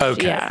engaged.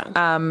 Okay.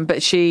 Yeah.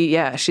 But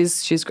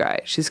she's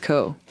great. She's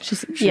cool.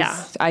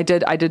 I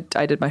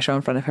did my show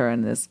in front of her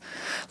and there's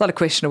a lot of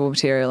questionable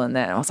material in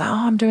that. And I was like,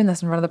 I'm doing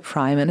this in front of the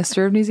Prime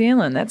Minister of New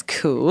Zealand. That's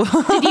cool.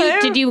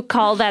 Did you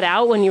call that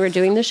out when you were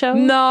doing the show?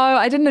 No,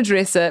 I didn't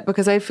address it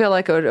because I feel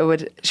like it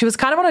would. She was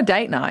kind of on a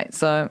date night,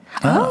 so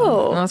and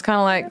I was kind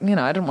of like,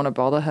 I didn't want to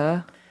bother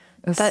her.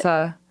 There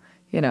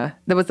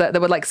was that. They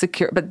would like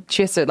secure, but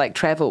she has to like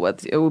travel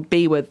with. It would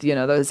be with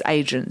those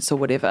agents or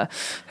whatever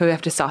who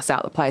have to suss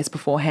out the place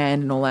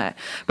beforehand and all that.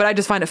 But I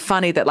just find it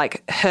funny that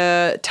like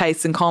her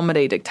tastes in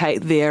comedy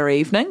dictate their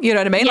evening. You know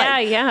what I mean?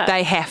 Yeah.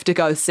 They have to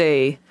go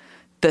see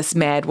this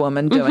mad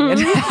woman doing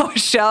a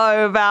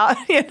show about,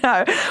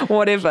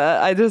 whatever.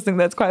 I just think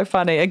that's quite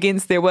funny,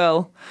 against their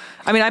will.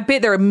 I mean, I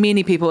bet there are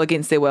many people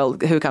against their will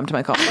who come to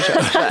my comedy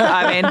shows. But,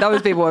 I mean,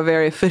 those people are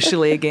very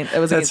officially against.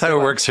 That's how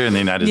it works here in the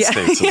United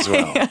States as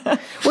well.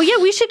 Well,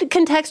 yeah, we should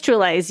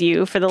contextualize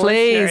you for the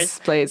listeners.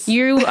 Please.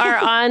 You are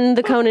on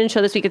the Conan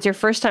show this week. It's your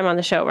first time on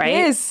the show, right?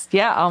 Yes.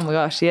 Yeah. Oh my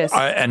gosh. Yes.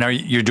 And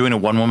you're doing a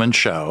one-woman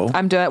show?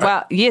 I'm doing.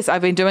 Well, yes,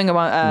 I've been doing a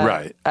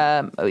right.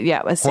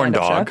 A Horn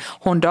Dog. Show.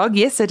 Horn Dog.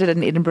 Yes, I did it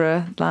in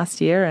Edinburgh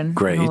last year and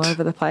all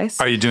over the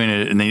place. Are you doing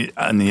it in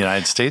the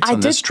United States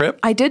this trip?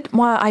 I did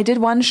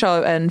one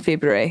show in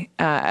February,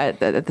 at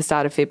the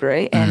start of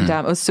February, and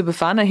it was super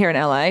fun here in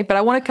LA. But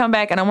I want to come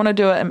back and I want to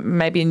do it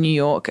maybe in New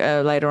York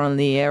later on in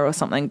the year or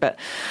something. But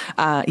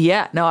I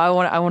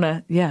want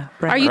to.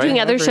 Are you doing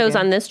other shows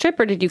on this trip,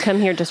 or did you come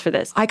here just for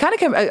this? I kind of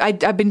came.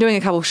 I've been doing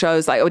a couple of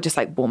shows, or just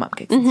like warm up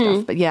gigs and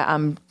stuff. But yeah,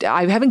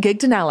 I haven't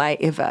gigged in LA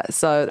ever,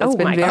 so that's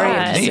been very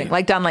interesting.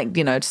 Like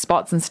done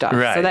spots and stuff.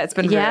 Right. So that's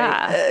been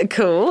very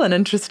cool and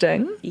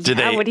interesting.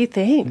 What do you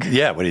think?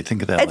 Yeah, what do you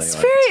think of that? It's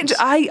very.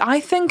 I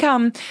think.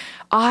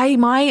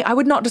 I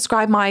would not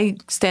describe my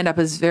stand-up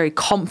as very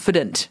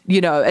confident.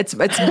 It's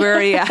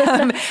very,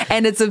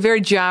 and it's a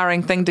very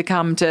jarring thing to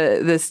come to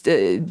this,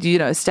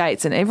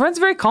 States, and everyone's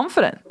very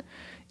confident.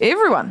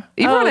 Everyone.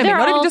 I mean,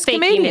 not even just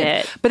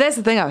comedians. But that's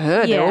the thing I've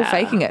heard. Yeah. They're all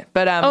faking it.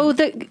 But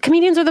the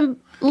comedians are the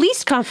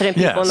least confident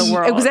people in the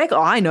world. Exactly.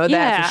 I know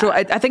that for sure.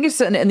 I think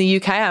it's in the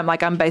UK.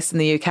 I'm based in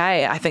the UK.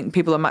 I think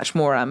people are much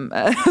more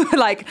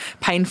like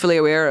painfully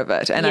aware of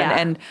it.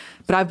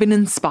 But I've been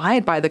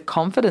inspired by the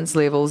confidence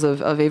levels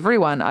of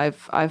everyone.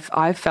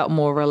 I've felt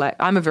more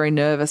relaxed. I'm a very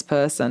nervous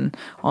person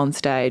on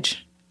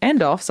stage.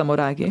 And off, some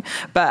would argue.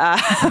 But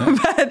I'm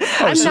not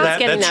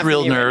getting that's that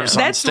real nerves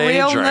on stage.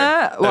 That's real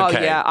nerves. Well,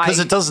 okay. yeah. Because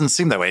it doesn't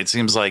seem that way. It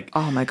seems like,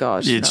 oh my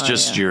gosh, it's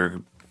just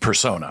your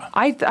persona.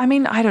 I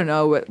mean, I don't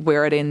know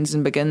where it ends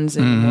and begins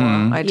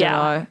anymore. I don't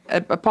know.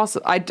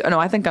 I don't know.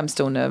 I think I'm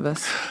still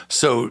nervous.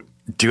 So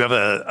do you have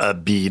a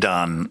bead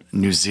on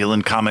New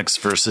Zealand comics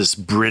versus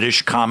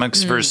British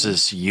comics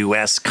versus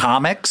US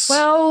comics?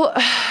 Well,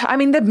 I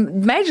mean,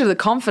 the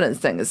confidence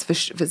thing is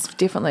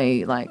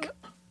definitely like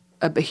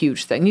a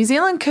huge thing. New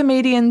Zealand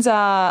comedians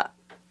are,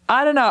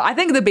 I don't know. I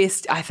think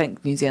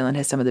New Zealand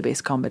has some of the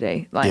best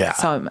comedy.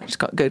 So much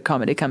good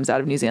comedy comes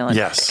out of New Zealand.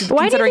 Yes.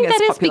 Why do you think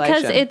that is?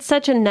 Because it's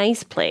such a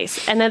nice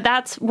place, and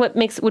that's what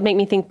would make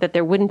me think that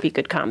there wouldn't be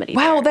good comedy.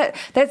 Well,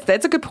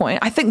 that's a good point.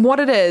 I think what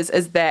it is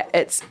that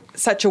it's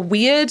such a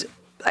weird.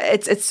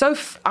 It's so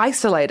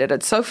isolated.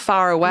 It's so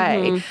far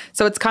away.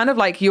 So it's kind of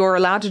like you're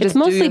allowed to just do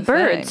your thing. It's mostly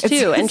birds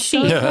too, and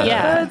sheep.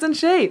 Birds and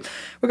sheep.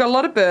 We've got a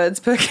lot of birds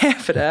per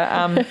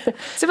capita.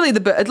 Simply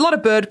a lot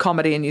of bird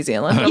comedy in New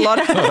Zealand. A lot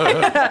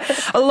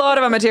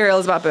of our material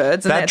is about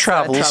birds. And that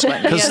travels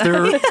because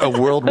they're a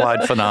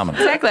worldwide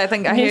phenomenon. Exactly.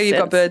 I hear you've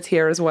got birds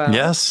here as well.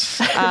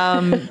 Yes.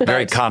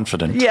 Very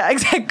confident. Yeah,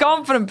 exactly.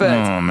 Confident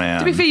birds. Oh, man.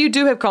 To be fair, you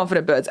do have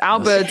confident birds. Our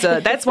birds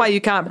are, that's why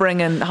you can't bring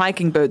in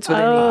hiking boots with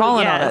any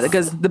pollen on it,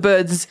 because the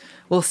birds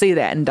will see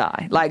that and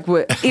die. Like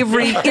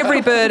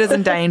every bird is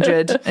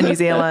endangered in New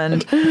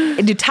Zealand.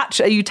 And you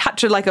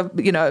touch like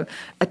a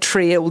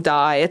tree, it will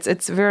die.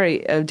 It's a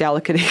very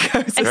delicate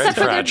ecosystem. Except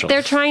for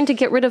they're trying to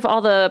get rid of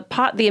all the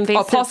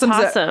invasive possums.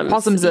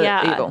 Possums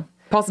are evil.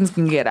 Possums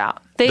can get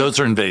out. Those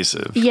are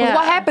invasive. Yeah. Well,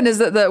 what happened is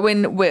that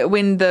when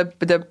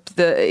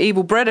the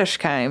evil British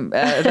came,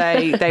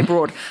 they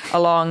brought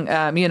along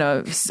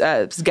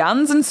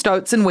guns and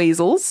stoats and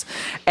weasels,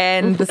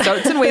 and the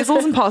stoats and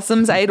weasels and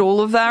possums ate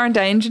all of our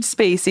endangered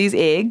species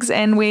eggs,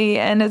 and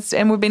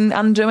we've been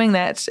undoing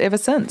that ever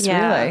since.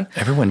 Yeah. Really,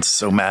 everyone's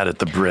so mad at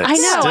the Brits. I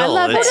know. Still, I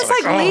love it.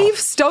 It's like leave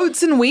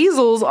stoats and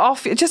weasels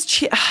off.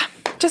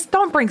 Just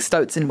don't bring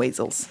stoats and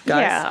weasels,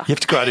 guys. Yeah. You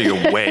have to go out of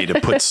your way to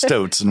put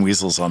stoats and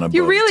weasels on a boat.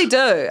 You really do.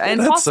 And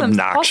that's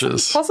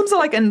obnoxious. Possums are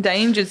like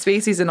endangered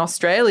species in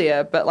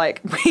Australia, but like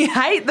we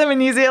hate them in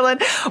New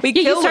Zealand.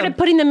 You started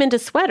putting them into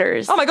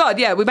sweaters. Oh my God,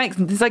 yeah. We make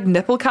these like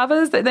nipple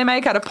covers that they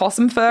make out of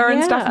possum fur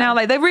and stuff now.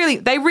 Like they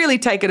really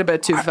take it a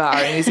bit too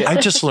far in New Zealand.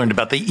 I just learned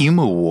about the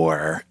emu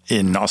war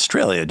in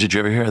Australia. Did you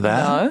ever hear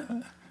that?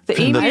 No.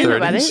 The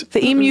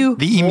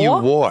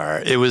emu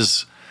war. It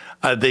was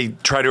they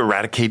tried to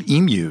eradicate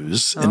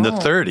emus in the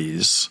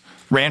 30s,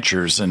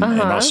 ranchers in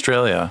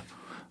Australia.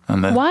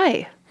 And then,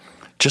 why?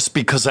 Just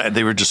because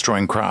they were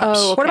destroying crops.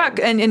 Oh, okay. What about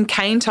in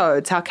cane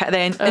toads? How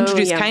they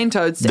introduced cane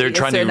toads to They're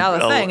trying to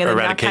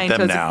eradicate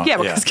them now.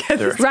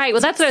 Right.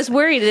 Well, that's what I was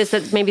worried is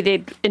that maybe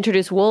they'd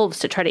introduce wolves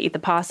to try to eat the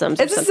possums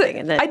or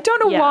something. I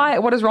don't know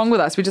what is wrong with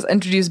us. We just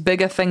introduce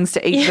bigger things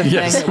to eat the thing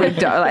that we've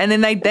done, and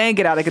then they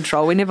get out of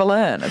control. We never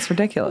learn. It's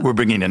ridiculous. We're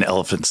bringing in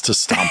elephants to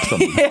stomp them.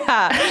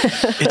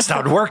 It's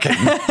not working.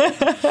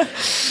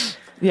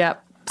 Yeah.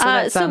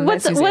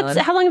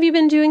 How long have you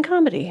been doing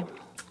comedy?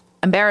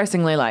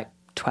 Embarrassingly, like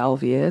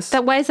 12 years.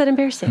 Why is that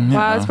embarrassing? Yeah.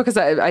 Well, it's because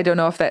I don't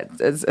know if that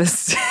is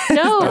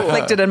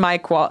reflected in my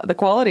the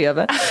quality of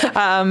it.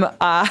 Because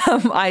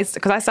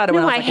I started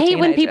when I was like I hate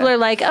when people are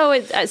like, oh,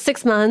 it's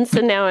 6 months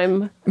and now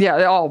I'm on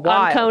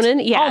Conan.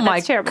 Yeah, oh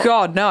that's terrible.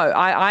 God, no.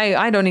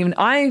 I don't even.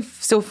 I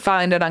still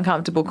find it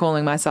uncomfortable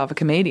calling myself a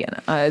comedian.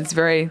 It's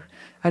very.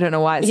 I don't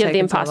know why it's. You have the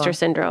imposter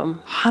syndrome.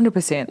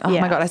 100%. Oh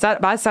my God,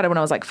 I started when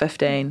I was like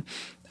 15.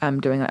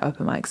 Doing like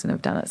open mics and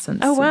I've done it since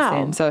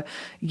then. So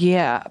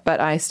yeah, but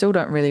I still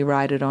don't really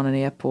ride it on an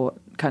airport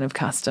kind of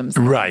customs.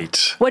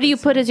 Right. What do you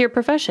put as your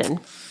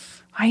profession?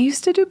 I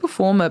used to do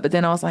performer, but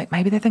then I was like,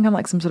 maybe they think I'm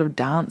like some sort of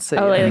dancer.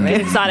 Oh, like an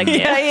exotic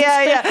dance.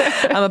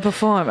 Yeah. I'm a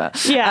performer.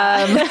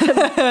 Yeah.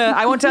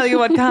 I won't tell you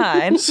what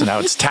kind. So now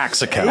it's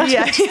Taxicab.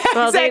 Yeah,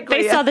 well,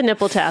 exactly, they saw the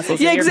nipple tassels.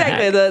 Yeah,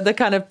 exactly. The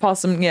kind of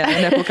possum,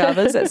 nipple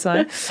covers. That's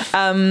fine.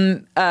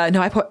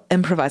 No, I put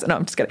improvise. No,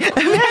 I'm just kidding.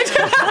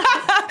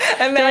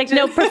 They're like,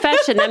 no,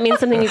 profession. That means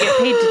something you get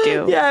paid to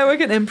do. Yeah, I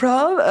work in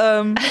improv.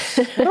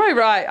 What do I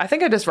write? I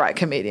think I just write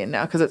comedian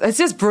now because it's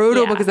just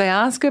brutal because they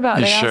ask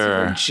about it. Ask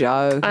for a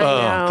joke.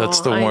 That's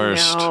the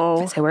worst.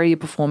 They say, where are you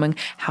performing?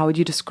 How would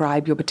you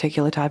describe your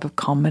particular type of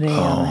comedy?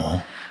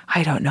 Like,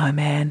 I don't know,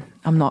 man.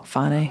 I'm not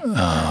funny.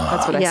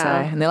 That's what I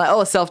say. And they're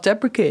like,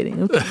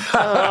 self-deprecating. Okay.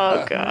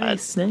 Oh, God.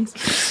 Nice.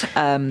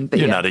 But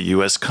you're not a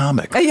U.S.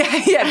 comic.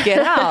 Yeah, get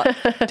out.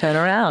 Turn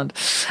around.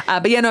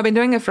 But I've been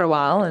doing it for a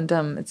while and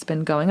it's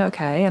been going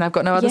okay. And I've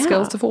got no other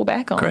skills to fall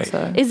back on. Great.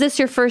 So. Is this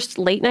your first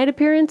late night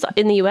appearance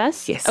in the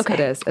U.S.? Yes, okay. it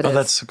is.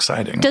 That's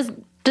exciting.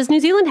 Does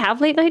New Zealand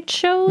have late night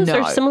shows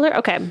or similar?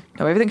 Okay.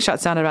 No, everything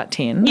shuts down at about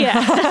 10.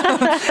 Yeah.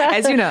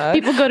 As you know.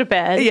 People go to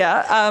bed.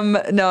 Yeah.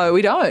 No,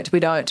 we don't.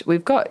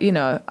 We've got,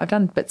 I've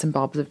done bits and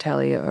bobs of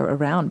telly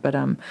around, but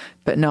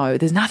no,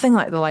 there's nothing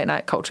like the late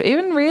night culture.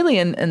 Even really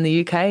in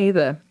the UK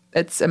either.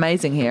 It's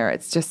amazing here.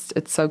 It's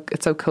so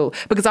cool.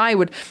 Because I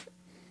would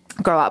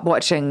grow up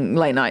watching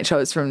late night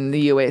shows from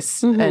the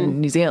US and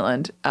New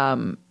Zealand,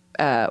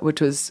 which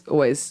was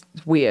always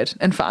weird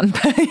and fun.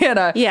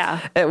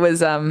 It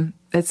was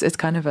it's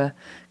kind of a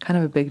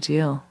big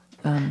deal.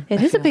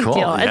 It is a big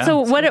deal. And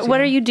so what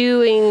are you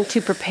doing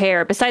to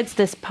prepare besides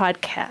this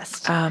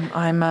podcast?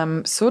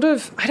 I'm sort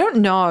of, I don't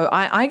know.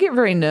 I get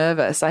very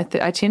nervous. I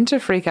tend to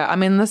freak out. I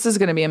mean, this is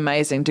going to be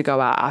amazing to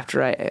go out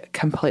after I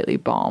completely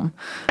bomb,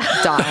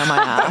 die on my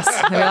ass.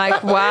 And be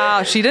like,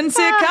 wow, she didn't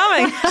see it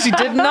coming. She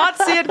did not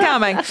see it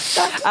coming.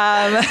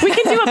 We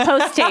can do a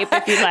post tape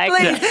if you like.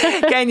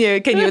 Please,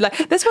 can you?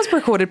 Like, this was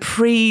recorded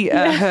pre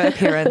her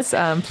appearance.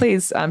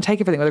 Please take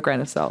everything with a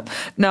grain of salt.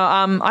 No,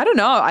 I don't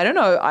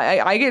know.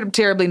 I get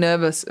terribly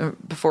nervous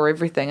before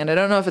everything, and I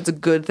don't know if it's a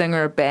good thing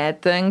or a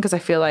bad thing because I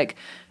feel like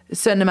a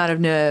certain amount of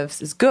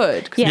nerves is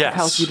good because it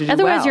helps you to do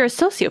Otherwise, well. you're a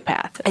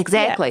sociopath.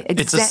 Exactly.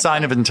 It's a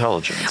sign of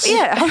intelligence.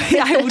 Yeah,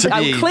 I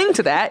would cling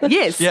to that.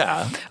 Yes.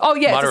 Yeah. Oh,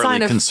 yeah. Moderately it's a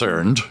sign of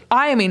concerned.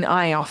 I mean,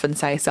 I often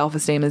say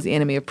self-esteem is the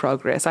enemy of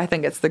progress. I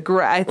think it's it's a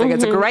great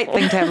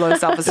thing to have low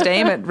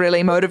self-esteem. It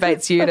really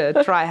motivates you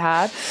to try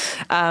hard.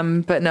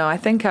 But no, I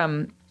think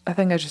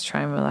I just try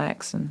and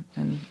relax and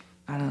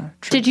I don't know.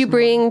 Did you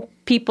bring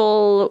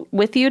people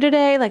with you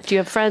today? Like, do you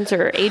have friends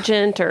or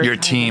agent or your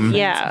team?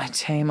 Yeah, my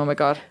team. Oh my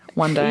God,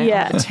 one day.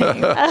 Yeah, a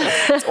team.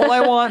 That's all I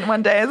want.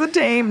 One day as a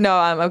team. No,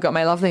 I've got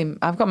my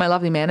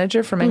lovely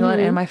manager from England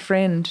and my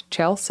friend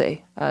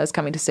Chelsea is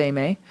coming to see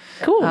me.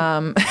 Cool.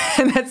 And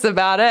that's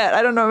about it.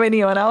 I don't know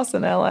anyone else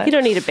in LA. You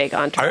don't need a big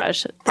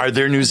entourage. Are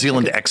there New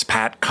Zealand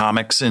expat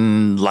comics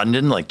in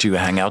London? Like, do you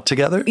hang out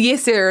together?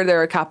 Yes, there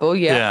are a couple.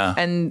 Yeah.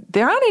 And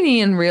there aren't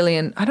any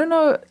I don't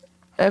know.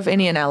 of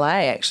any in LA,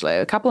 actually.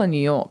 A couple in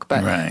New York,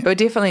 but we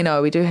definitely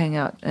know we do hang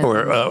out in the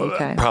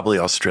UK. Probably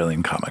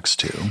Australian comics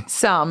too.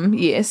 Some,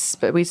 yes,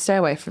 but we stay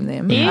away from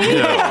them.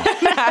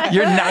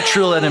 Your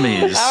natural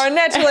enemies. Our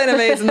natural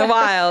enemies in the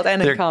wild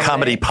and they're in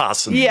comedy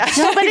possums. Yeah.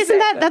 No, but isn't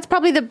that's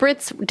probably the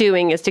Brits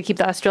doing, is to keep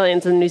the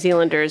Australians and New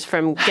Zealanders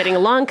from getting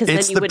along? Because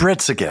it's the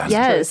Brits again.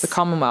 Yes, it's the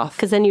Commonwealth.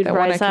 Because then you'd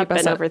rise up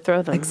and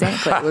overthrow them.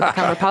 Exactly, we'd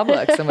become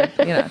republics, and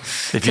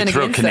if you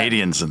throw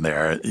Canadians in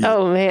there,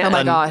 oh man, oh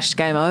my gosh,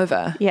 game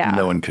over. Yeah,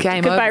 no one could.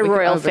 Goodbye,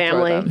 royal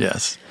family. Them.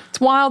 Yes. It's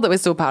wild that we're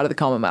still part of the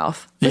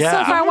Commonwealth. It's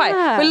so far away.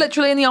 We're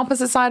literally in the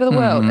opposite side of the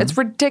world. It's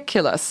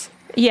ridiculous.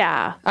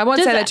 Yeah. I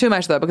won't say that too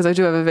much, though, because I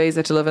do have a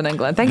visa to live in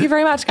England. Thank you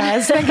very much,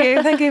 guys. Thank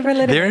you for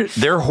letting me.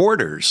 They're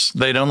hoarders.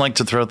 They don't like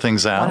to throw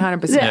things out.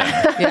 100%.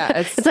 Yeah.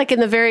 It's like in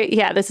the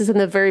this is in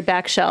the very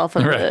back shelf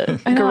of the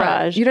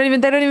garage. They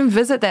don't even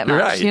visit that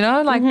much, you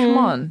know? Like, come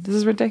on. This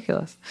is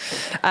ridiculous.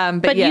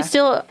 But you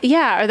still,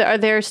 are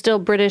there still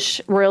British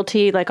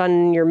royalty, like,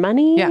 on your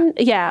money? Yeah.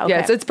 Yeah, okay.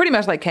 Yeah, it's pretty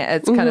much like,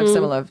 it's kind of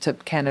similar to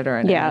Canada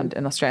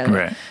and Australia.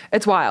 Right.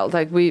 It's wild.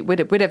 Like, we'd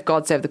have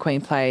God Save the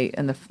Queen play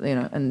in the,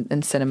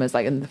 in cinemas,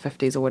 like in the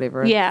 50s or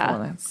whatever.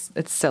 Yeah.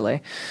 It's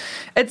silly.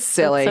 It's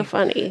silly. That's so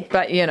funny.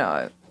 But,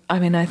 I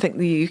mean, I think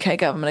the UK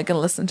government are going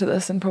to listen to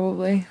this and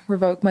probably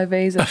revoke my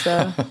visa.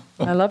 So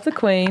I love the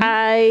Queen.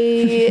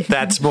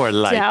 That's more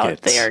like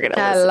it. They are going to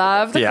I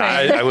love the Queen.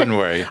 I wouldn't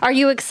worry. Are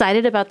you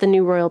excited about the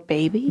new royal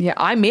baby? Yeah,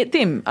 I met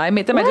them. I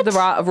did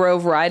the Royal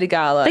Variety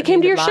Gala. They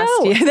came to your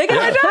show. Year. They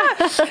came to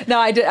my show. No,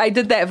 I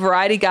did that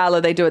Variety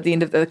Gala they do at the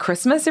end of the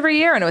Christmas every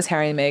year, and it was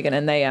Harry and Meghan,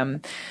 and they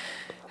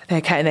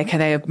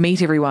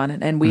meet everyone,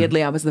 and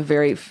weirdly I was the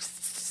very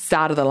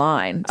start of the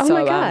line. Oh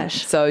my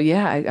gosh. So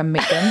yeah, I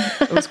met them.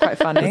 It was quite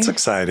funny. That's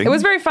exciting. It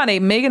was very funny.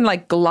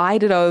 Meghan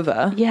glided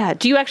over. Yeah.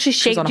 Do you actually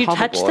shake? Do you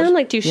touch them?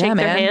 Like, do you shake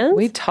their hands?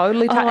 We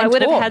totally touched. I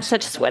would have had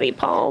such sweaty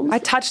palms. I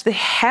touched the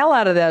hell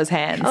out of those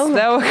hands. Oh,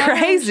 they were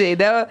crazy.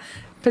 They were.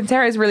 Prince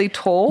Harry's really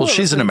tall. Well,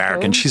 she's an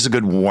American. Cool. She's a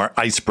good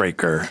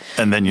icebreaker.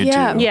 And then you do.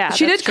 Yeah,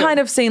 she did kind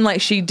of seem like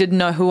she didn't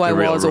know who I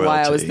was or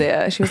why I was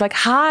there. She was like,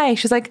 hi.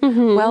 She's like,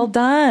 well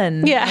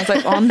done. Yeah. I was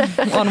like,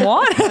 on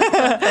what?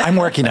 I'm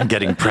working on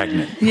getting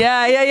pregnant.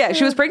 Yeah.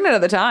 She was pregnant at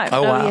the time.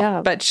 Oh, wow.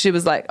 Yeah. But she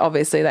was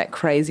obviously that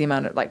crazy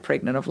amount of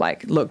pregnant of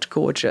looked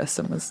gorgeous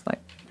and was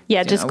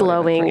just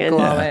glowing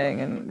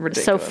and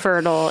ridiculous. So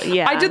fertile.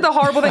 Yeah. I did the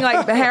horrible thing.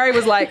 Harry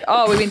was like,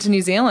 oh, we went to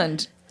New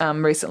Zealand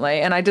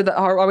recently, and I did that.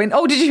 I went,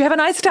 oh, did you have a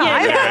nice time?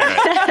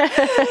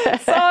 Yeah.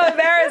 So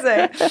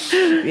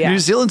embarrassing. Yeah. New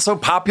Zealand's so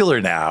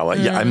popular now.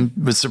 I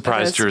was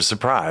surprised you were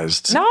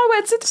surprised. No,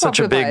 it's such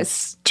a big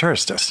place.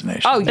 Tourist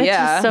destination. Oh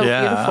yeah, it's so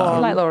beautiful. I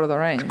like Lord of the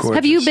Rings. Gorgeous.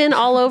 Have you been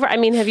all over? I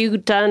mean, have you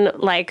done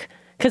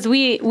because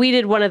we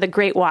did one of the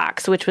Great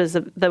Walks, which was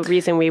the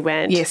reason we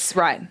went. Yes,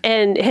 right.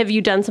 And have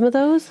you done some of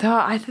those?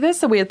 I think that's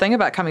the weird thing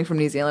about coming from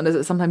New Zealand is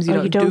that sometimes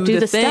you don't do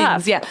the things.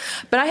 Stuff. Yeah,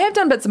 but I have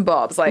done bits and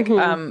bobs.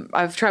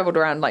 I've travelled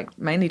around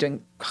mainly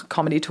doing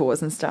comedy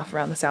tours and stuff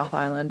around the South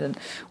Island and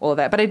all of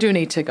that. But I do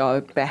need to go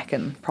back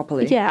and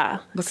properly look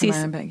in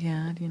my own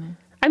backyard,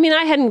 I mean,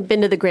 I hadn't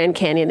been to the Grand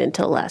Canyon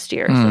until last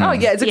year. So. Oh,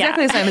 yeah, it's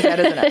exactly the same as that,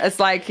 isn't it?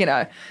 It's like,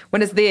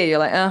 when it's there, you're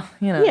like,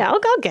 Yeah, I'll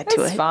get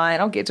to it. It's fine.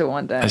 I'll get to it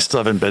one day. I still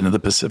haven't been to the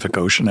Pacific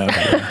Ocean out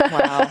here.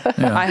 Wow.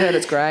 Yeah. I heard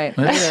it's great.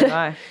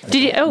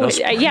 Did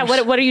you?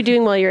 What are you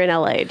doing while you're in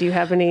LA? Do you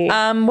have any?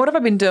 What have I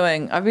been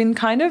doing? I've been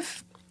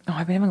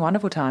I've been having a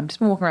wonderful time. Just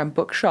been walking around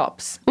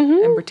bookshops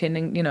and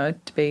pretending, to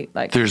be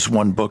like... There's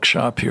one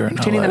bookshop here in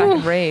pretending LA. that I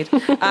can read.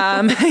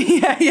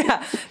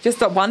 Yeah.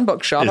 Just that one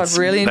bookshop. I've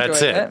really enjoyed it.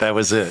 That's it. That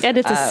was it. And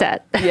it's a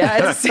set.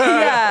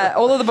 Yeah.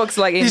 All of the books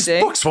are empty. These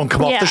books won't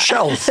come off the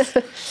shelf.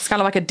 It's kind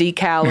of like a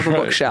decal of a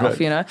bookshelf,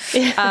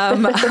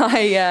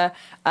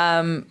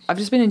 I've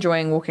just been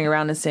enjoying walking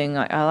around and seeing,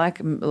 I like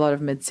a lot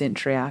of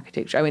mid-century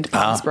architecture. I went to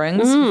Palm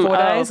Springs for 4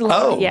 days.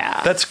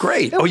 That's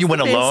great. You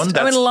went alone?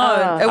 I went alone.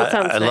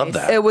 I love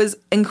that. It was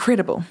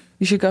incredible.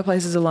 You should go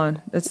places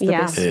alone. It's the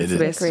best. It's the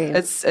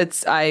best.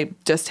 It's. I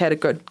just had a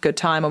good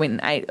time. I went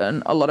and ate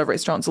in a lot of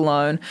restaurants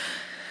alone.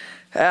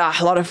 A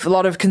lot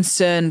of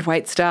concerned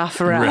wait staff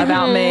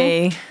about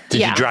me.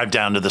 Did you drive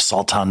down to the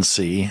Salton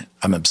Sea?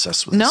 I'm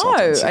obsessed with the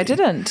Salton Sea. No, I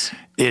didn't.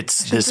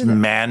 It's this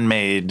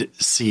man-made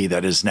sea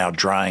that is now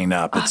drying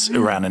up. It's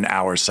around an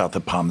hour south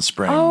of Palm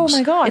Springs. Oh,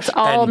 my gosh. It's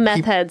all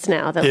meth heads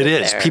now. That it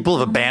is. there. People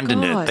have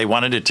abandoned it. They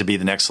wanted it to be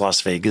the next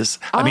Las Vegas.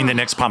 The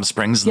next Palm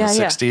Springs in the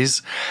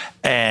 60s.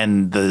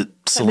 And the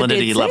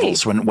salinity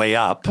levels went way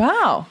up.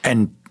 Wow.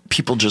 And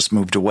people just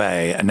moved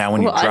away. And now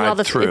when you drive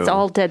through... It's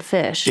all dead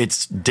fish.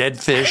 It's dead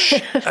fish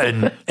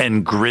and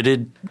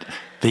gridded...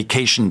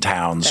 vacation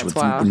towns with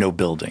no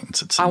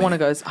buildings. It's I want to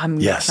go. Next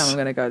time I'm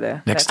going to go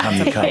there. Next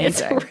time you come.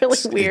 It's really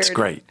weird. It's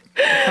great.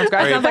 Sounds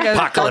great. Sounds like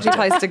a dodgy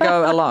place to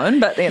go alone,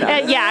 but I don't know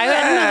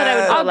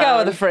that I would go alone. I'll go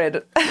with a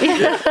Fred.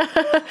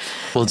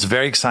 Well, it's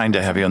very exciting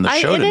to have you on the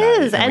show tonight.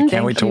 It is. And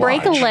can't wait to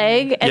break watch. A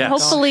leg and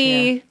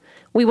hopefully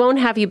we won't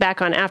have you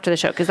back on after the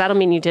show because that'll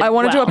mean you did. I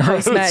want to well. do a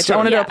post match. I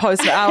want to do a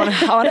post.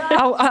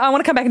 I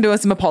want to come back and do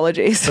some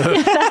apologies. Well,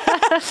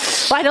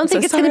 I don't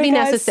think it's going to be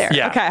necessary.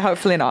 Yeah. Okay,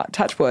 hopefully not.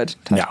 Touch wood.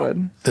 Touch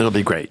wood. It'll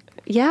be great.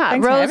 Yeah,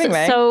 Thanks Rose, for having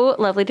me. so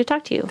lovely to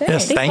talk to you.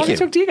 Yes, thank you. Lovely to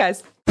talk to you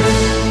guys.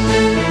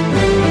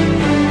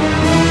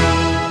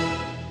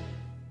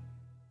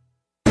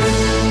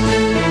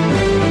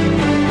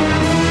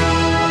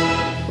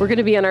 We're going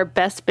to be on our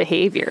best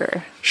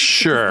behavior.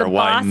 Sure,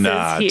 why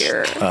not?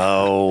 Here.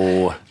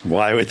 Oh,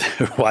 why would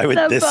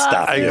this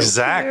stop you?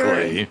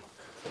 Exactly.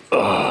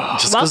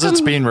 Just because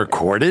it's being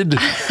recorded?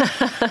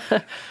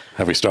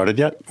 Have we started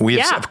yet?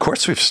 Of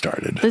course we've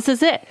started. This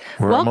is it.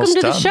 Welcome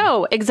to the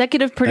show,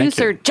 executive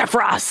producer Jeff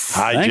Ross.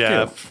 Hi,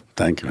 Jeff.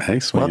 Thank you. Hey,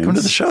 Sweens. Welcome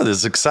to the show. This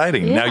is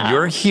exciting. Yeah. Now,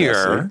 you're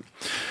here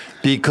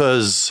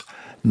because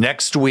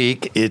next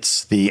week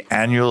it's the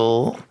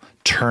annual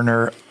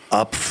Turner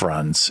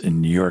Upfronts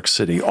in New York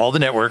City. All the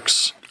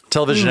networks,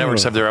 television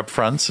networks have their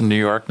upfronts in New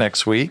York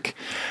next week.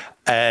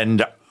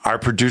 And our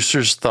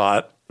producers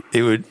thought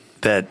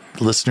that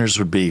listeners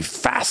would be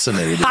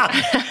fascinated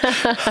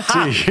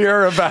to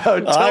hear about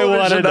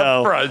television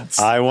upfronts.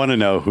 I want to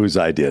know whose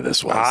idea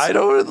this was. I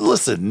don't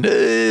listen.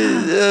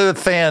 A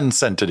fan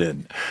sent it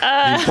in.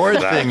 The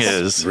important thing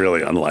is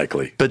really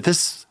unlikely. But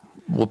this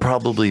will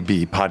probably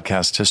be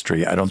podcast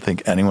history. I don't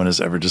think anyone has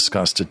ever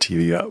discussed a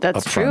TV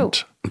That's upfront.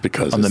 true.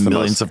 Because on the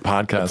millions of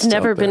podcasts. It's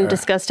never been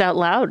discussed out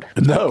loud.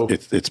 No.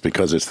 It's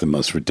because it's the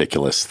most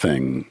ridiculous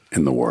thing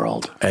in the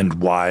world. And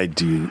why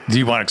do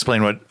you want to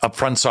explain what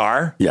upfronts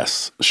are?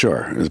 Yes,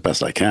 sure, as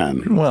best I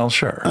can. Well,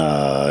 sure.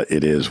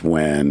 It is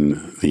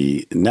when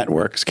the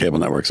networks, cable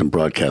networks and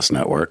broadcast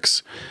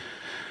networks,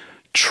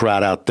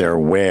 trot out their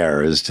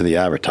wares to the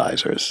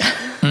advertisers.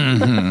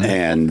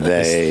 And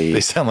they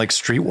sound like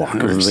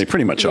streetwalkers. They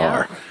pretty much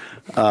are.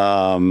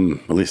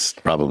 At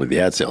least probably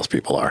the ad sales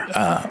people are.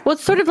 Well,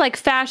 it's sort of like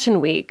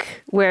Fashion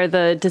Week, where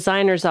the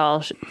designers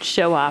all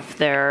show off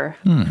their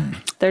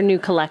new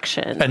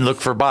collection and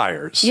look for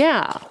buyers.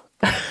 Yeah.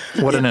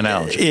 What an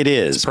analogy. It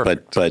is,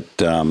 but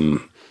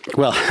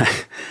well,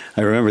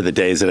 I remember the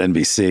days at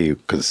NBC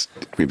because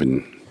we've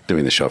been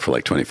doing the show for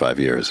like 25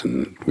 years,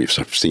 and we've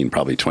seen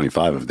probably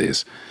 25 of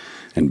these,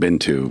 and been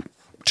to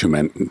too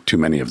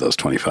many of those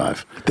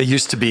 25. They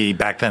used to be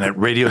back then at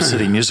Radio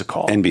City Music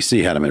Hall.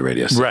 NBC had them at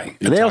Radio City. Right.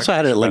 They also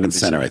had it at Lincoln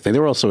Center, I think. They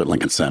were also at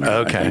Lincoln Center.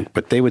 Okay.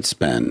 But they would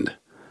spend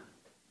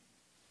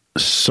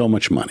so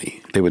much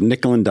money. They would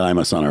nickel and dime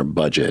us on our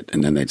budget,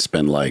 and then they'd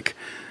spend like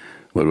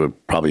what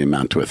would probably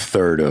amount to a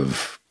third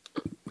of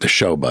the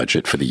show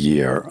budget for the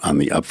year on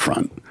the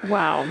upfront.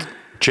 Wow.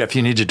 Jeff,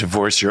 you need to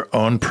divorce your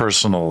own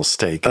personal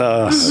stake.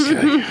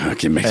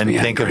 Okay, makes and me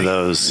think angry. of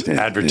those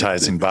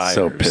advertising buyers.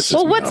 So pisses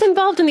Well, me what's off.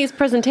 involved in these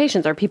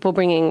presentations? Are people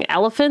bringing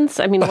elephants?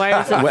 I mean, why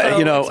is it so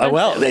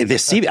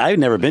expensive? I've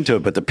never been to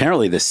it, but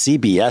apparently the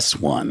CBS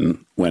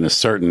one, when a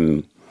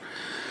certain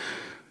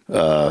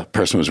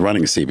person was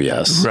running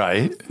CBS,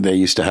 right? They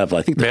used to have,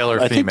 I think, male or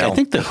female. I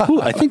think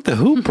the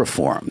Who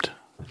performed.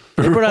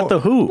 They brought out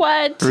the Who.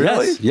 What?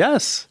 Really?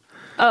 Yes.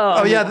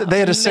 Oh yeah, they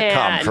had a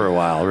sitcom for a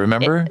while.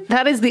 Remember?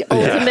 That is the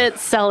ultimate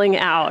selling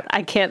out.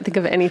 I can't think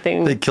of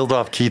anything. They killed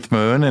off Keith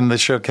Moon, and the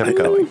show kept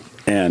going.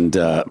 And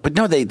but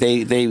no, they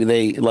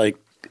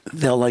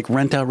they'll like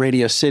rent out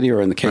Radio City,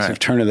 or in the case of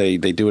Turner, they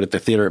do it at the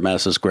theater at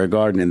Madison Square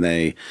Garden, and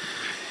I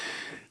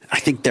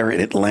think they're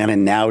in Atlanta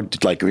now,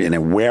 like in a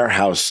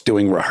warehouse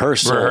doing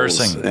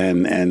rehearsing,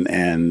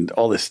 and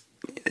all this.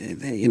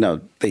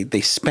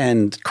 They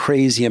spend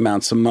crazy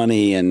amounts of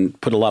money and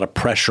put a lot of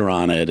pressure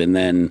on it, and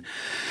then.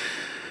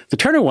 The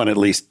Turner one, at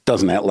least,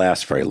 doesn't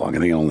last very long. I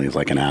think it only is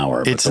like an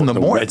hour. It's in the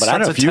morning. But I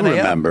don't know if you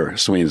remember,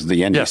 Sweens,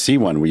 the NBC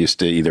one, we used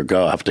to either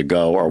have to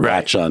go or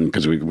watch on,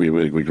 because we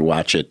could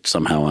watch it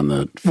somehow on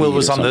the feed. Well, it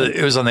was on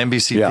the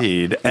NBC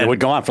feed. And it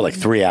would go on for like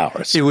 3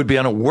 hours. It would be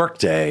on a work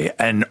day,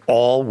 and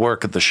all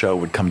work at the show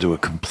would come to a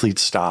complete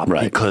stop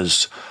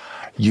because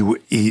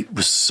it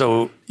was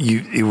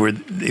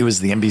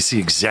the NBC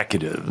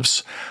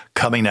executives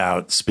coming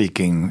out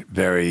speaking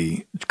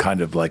very kind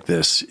of like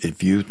this.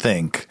 If you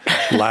think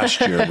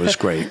last year was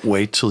great,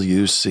 wait till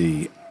you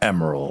see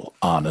Emerald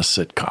on a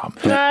sitcom.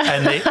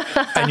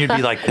 And you'd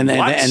be like, and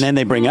what? then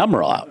they bring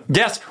Emerald out.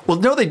 Yes.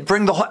 Well, no, they'd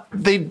bring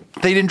they'd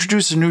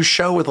introduce a new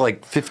show with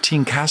like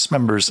 15 cast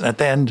members. And at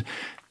the end,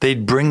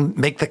 they'd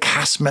make the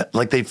cast,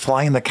 they'd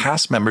fly in the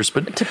cast members,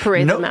 but to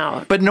parade them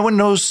out. But no one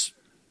knows.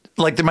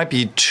 Like there might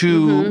be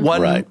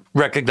one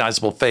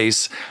recognizable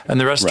face,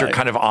 and the rest are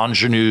kind of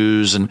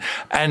ingenues, and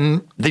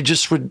they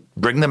just would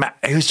bring them out.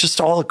 It was just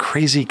all a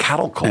crazy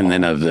cattle call. And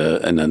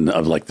then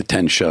of like the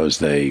 10 shows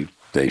they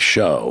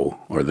show,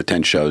 or the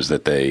 10 shows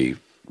that they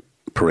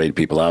parade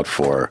people out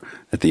for,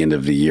 at the end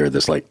of the year,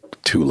 there's like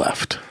 2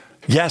 left.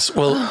 Yes,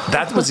 well,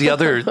 that was the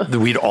other.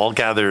 We'd all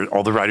gather.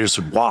 All the writers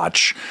would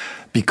watch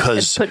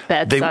because put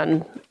bets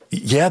on.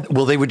 Yeah,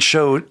 well, they would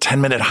show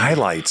 10-minute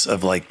highlights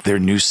of like their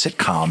new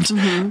sitcoms,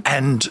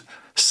 and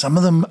some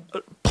of them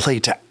play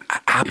to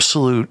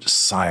absolute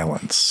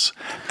silence.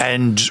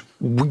 And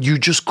you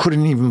just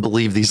couldn't even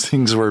believe these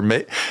things were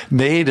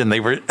made, and they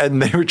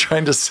were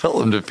trying to sell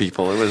them to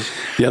people. It was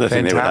the other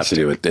thing fantastic.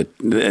 they would have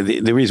to do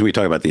it. The reason we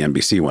talk about the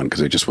NBC one,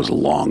 because it just was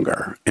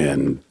longer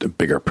and a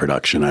bigger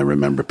production. I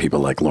remember people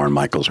like Lorne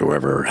Michaels or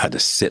whoever had to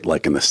sit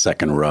like in the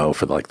second row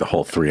for like the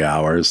whole 3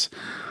 hours.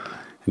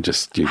 And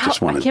just want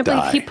to die. I can't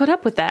believe he put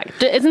up with that.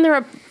 Isn't there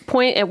a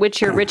point at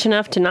which you're rich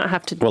enough to not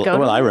have to go?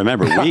 Well, I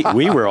remember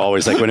we were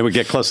always like, when it would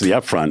get close to the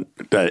upfront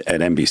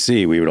at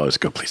NBC, we would always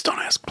go, please don't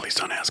ask, please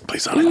don't ask,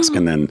 please don't ask.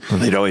 And then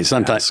they'd always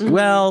sometimes,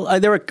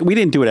 ask. We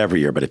didn't do it every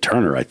year, but at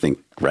Turner, I think,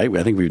 right?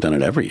 I think we've done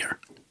it every year.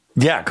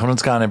 Yeah,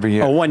 Conan's gone every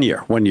year. Oh, 1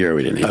 year. 1 year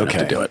we didn't even have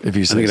to do it. If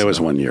you I think that was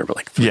 1 year, but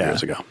like 3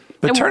 years ago.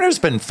 But Turner's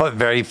been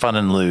very fun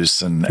and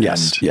loose.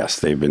 Yes,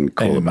 they've been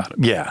cool about it.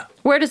 Yeah.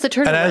 Where does the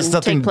Turner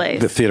one take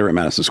place? The theater at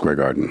Madison Square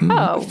Garden.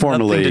 Oh.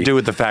 Formerly, nothing to do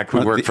with the fact we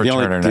work for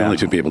Turner now. The only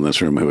two people in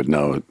this room who would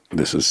know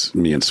this is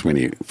me and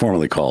Sweeney,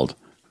 formerly called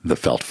the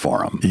Felt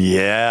Forum.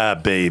 Yeah,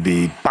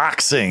 baby.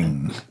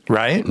 Boxing,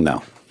 right?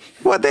 No.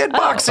 What? They had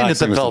boxing at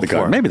the Felt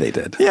Forum. Maybe they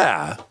did.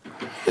 Yeah.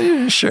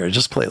 Sure,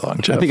 just play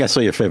along, Jeff. I think I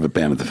saw your favorite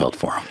band at the Felt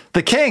Forum.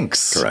 The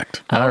Kinks.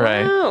 Correct. All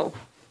right. Oh.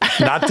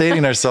 Not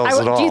dating ourselves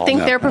at all. Do you think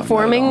they're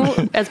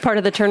performing as part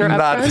of the Turner Upfront?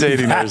 Not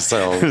dating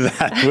ourselves.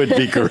 That would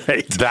be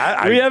great.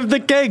 We have the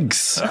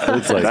Kinks.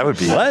 It's like, that would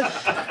be what?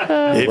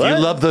 If you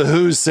love the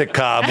Who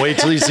sitcom, wait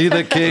till you see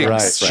the Kinks.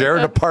 Right. Share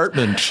an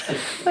apartment.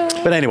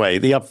 But anyway,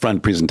 the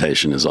upfront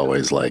presentation is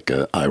always like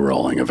a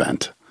eye-rolling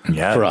event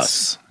for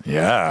us.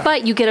 Yeah.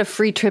 But you get a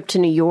free trip to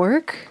New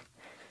York.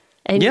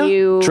 And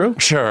true.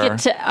 Sure. Get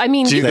to,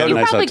 you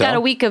probably got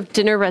a week of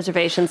dinner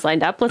reservations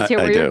lined up. Let's hear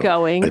where you're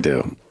going.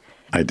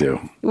 I do.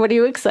 What are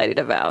you excited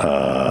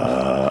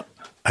about?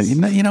 You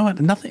know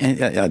what? Nothing.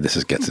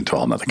 This gets into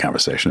all another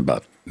conversation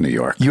about New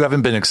York. You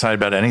haven't been excited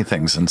about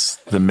anything since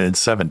the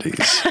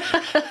mid-'70s.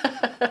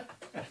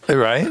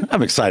 Right?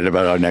 I'm excited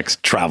about our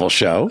next travel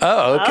show.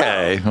 Oh,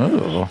 okay.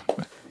 Oh.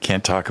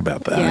 Can't talk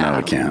about that. Yeah. No,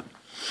 we can't.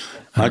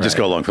 I'll just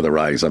go along for the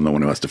ride because I'm the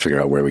one who has to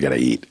figure out where we got to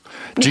eat.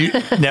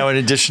 Now, in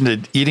addition to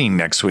eating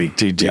next week,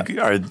 do you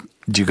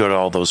go to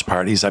all those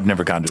parties? I've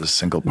never gone to a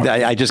single party.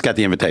 I just got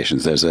the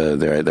invitations.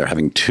 They're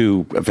having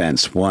two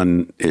events.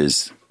 One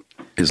is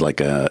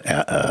like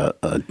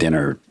a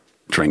dinner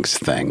drinks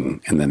thing,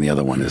 and then the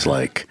other one is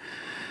like,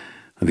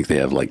 I think they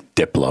have like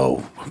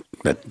Diplo.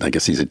 I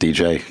guess he's a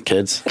DJ.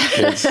 Kids,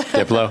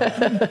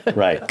 Diplo.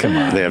 Right. Come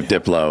on. They have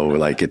Diplo.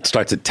 Like it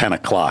starts at 10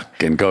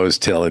 o'clock and goes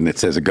till, and it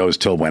says it goes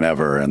till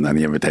whenever, and then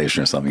the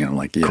invitation or something. And I'm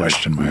like,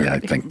 question mark. Yeah, I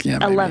think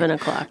 11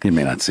 o'clock. You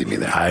may not see me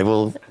there. I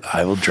will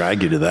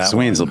drag you to that.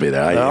 Sweens will be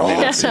there. You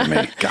may not see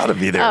me. Gotta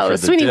be there. For the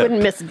Sweeney dip.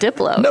 wouldn't miss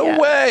Diplo. No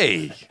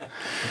way.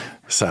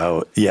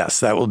 So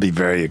yes, that will be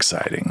very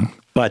exciting.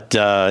 But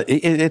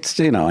it's,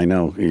 I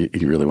know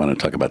you really want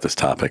to talk about this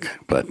topic,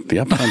 but the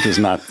upfront is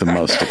not the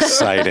most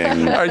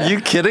exciting Are you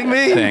kidding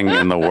me? thing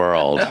in the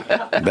world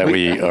that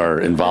we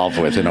are involved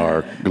with in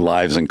our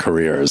lives and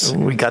careers.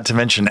 We got to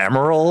mention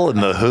Emerald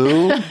and the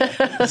Who.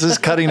 This is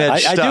cutting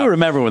edge stuff. I do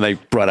remember when they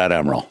brought out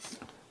Emerald.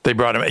 They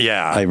brought him.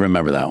 Yeah, I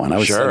remember that one.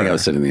 I Sure. think I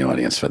was sitting in the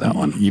audience for that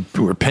one. You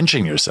were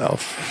pinching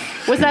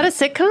yourself. Was that a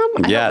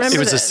sitcom? Yes. It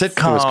was a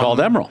sitcom. It was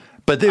called Emerald.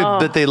 But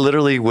they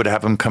literally would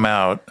have him come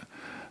out,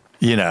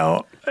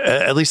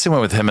 at least they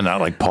went with him and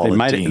not like Paul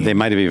and Dean. They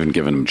might have even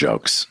given him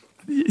jokes.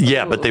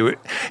 Yeah, but they were,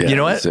 you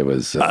know what? It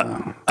was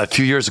a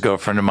few years ago, a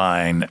friend of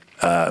mine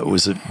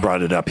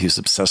brought it up. He was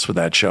obsessed with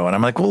that show. And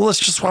I'm like, well, let's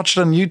just watch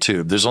it on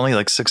YouTube. There's only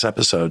like 6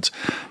 episodes.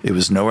 It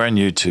was nowhere on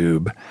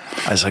YouTube.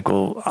 I was like,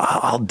 well,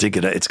 I'll dig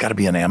it. It's got to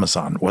be on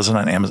Amazon. It wasn't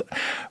on Amazon.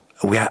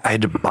 I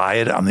had to buy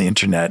it on the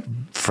internet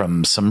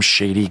from some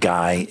shady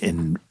guy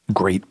in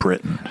Great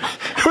Britain.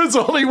 It was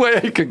the only way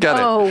I could get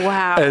it. Oh,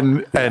 wow.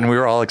 And we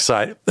were all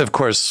excited. Of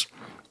course,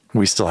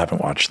 we still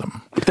haven't watched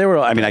them. They were,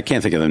 I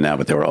can't think of them now,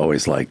 but they were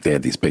always like, they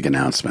had these big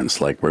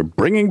announcements, like, we're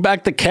bringing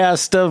back the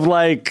cast of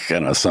like,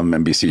 some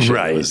NBC shows.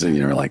 Right. And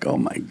you're like, oh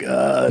my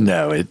God.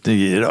 No,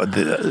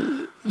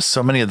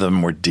 so many of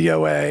them were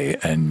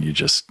DOA, and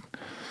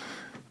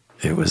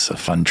it was a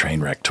fun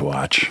train wreck to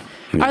watch.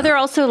 Yeah. Are there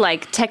also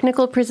like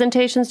technical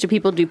presentations? Do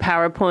people do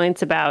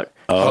PowerPoints about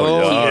yes.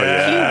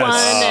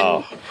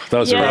 Q1 and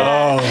those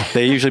are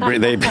they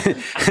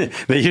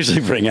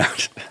usually bring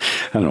out.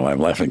 I don't know why I'm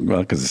laughing.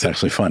 Well, because it's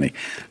actually funny.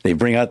 They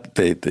bring out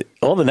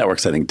all the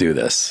networks. I think do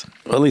this.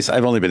 Well, at least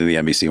I've only been to the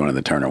NBC one and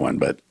the Turner one,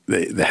 but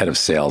the head of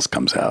sales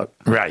comes out,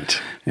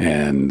 right?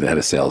 And the head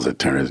of sales at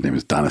Turner, his name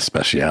is Donna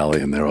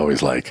Speciale, and they're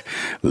always like,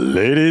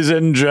 "Ladies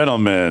and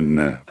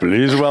gentlemen,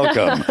 please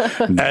welcome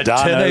at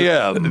Donna, 10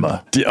 a.m.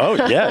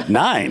 Oh yeah,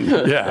 9.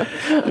 Yeah,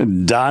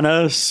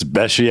 Donna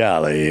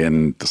Speciale,"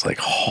 and it's like,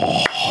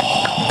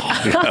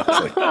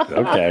 it's like,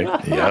 okay,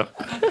 yep.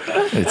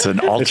 It's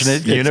an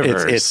alternate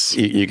universe.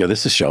 You go,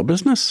 this is show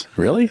business,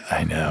 really?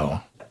 I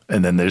know.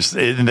 And then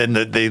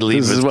they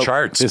leave with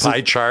charts,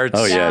 pie charts.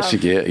 Oh yeah,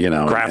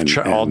 graph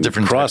chart, all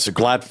different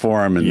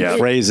cross-platform and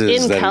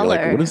phrases that color.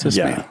 You're like, what does this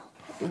mean?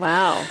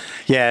 Wow.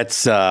 Yeah,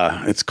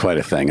 it's quite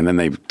a thing. And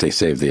then they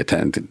save the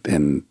attendant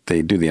and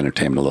they do the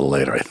entertainment a little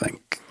later, I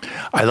think.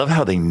 I love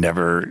how they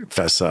never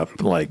fess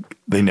up. Like,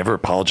 they never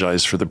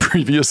apologize for the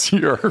previous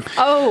year.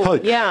 Oh,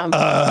 like, yeah.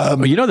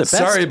 You know, the best.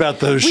 Sorry about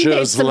those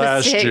shows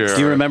last year.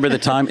 Do you remember the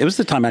time? It was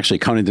the time actually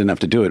Conan didn't have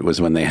to do it. Was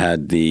when they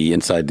had the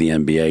Inside the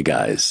NBA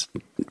guys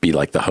be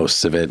like the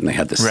hosts of it, and they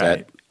had the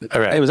set.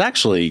 Right. It was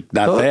actually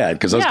not bad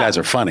because those guys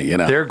are funny. You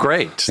know, they're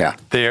great. Yeah,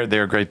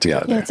 they're great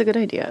together. Yeah, it's a good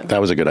idea. That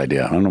was a good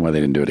idea. I don't know why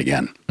they didn't do it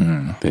again.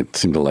 They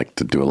seem to like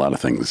to do a lot of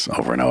things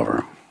over and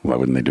over. Why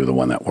wouldn't they do the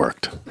one that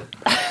worked?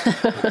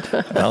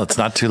 Well, it's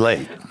not too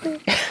late.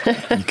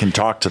 You can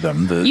talk to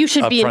them. You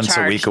should be in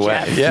charge, a week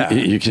away. Jeff. Yeah,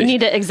 you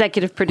need an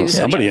executive producer.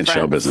 Well, somebody in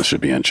show business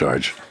should be in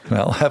charge.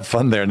 Well, have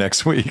fun there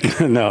next week.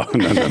 No.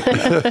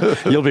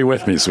 You'll be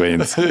with me,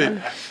 Sweens.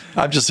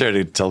 I'm just there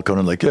to tell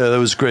Conan, like, yeah, that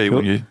was great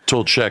when you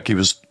told Shaq he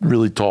was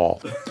really tall.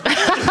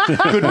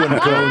 Good one,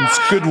 Cones.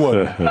 Good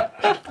one.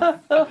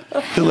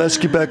 He'll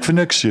ask you back for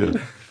next year.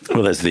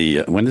 Well, there's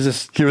the when is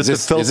this? Here is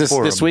this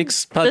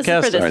week's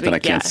podcast? This All right, then I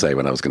week, can't say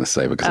what I was going to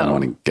say because I don't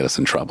want to get us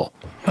in trouble.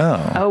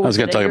 I was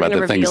going to talk about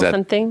the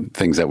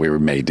things that we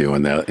may do,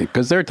 and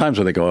because there are times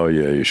where they go, "Oh,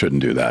 yeah, you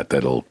shouldn't do that.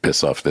 That'll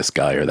piss off this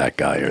guy or that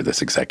guy or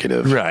this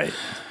executive." Right.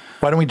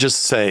 Why don't we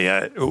just say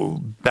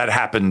that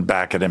happened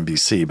back at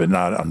NBC, but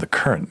not on the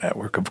current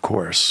network, of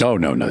course. No,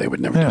 they would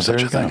never do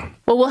such a thing.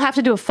 Well, we'll have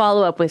to do a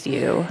follow-up with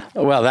you.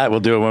 Well, that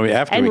we'll do it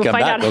after we come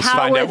back. We'll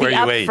find out where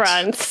you ate.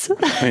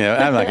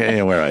 Yeah, I'm like,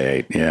 where I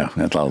ate. Yeah,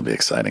 that'll be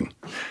exciting.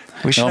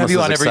 We should have you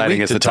on every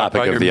week as to the talk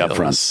topic about of the your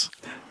upfronts.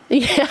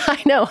 Yeah,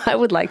 I know. I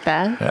would like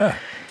that. Yeah.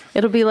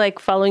 It'll be like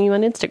following you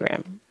on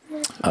Instagram.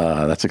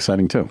 That's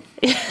exciting too.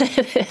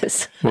 It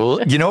is.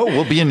 Well, you know what?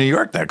 We'll be in New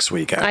York next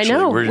week, actually. I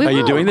know. Are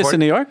you doing this in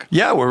New York?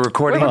 Yeah, we're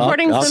recording. We're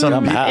recording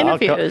some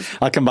interviews.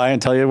 I'll come by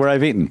and tell you where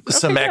I've eaten.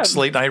 Some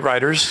ex-late night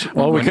writers.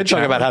 Well, we could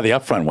talk about how the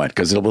upfront went,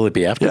 because will it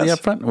be after the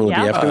upfront? Will it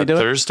be after we do it?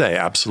 Thursday,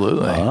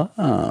 absolutely.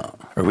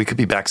 Or we could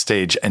be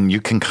backstage, and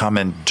you can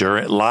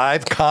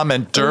live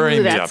comment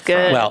during the upfront. That's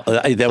good. Well,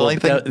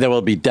 there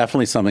will be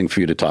definitely something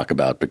for you to talk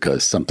about,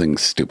 because something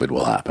stupid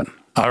will happen.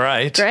 All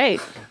right. Great.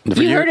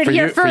 You heard it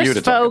here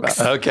first, folks.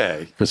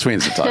 Okay. For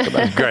Sweens to talk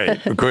about.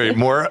 Great.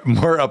 More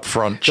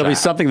upfront chat. There'll be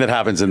something that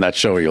happens in that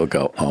show where you'll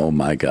go, oh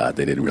my God,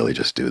 they didn't really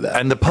just do that.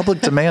 And the public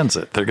demands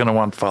it. They're going to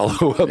want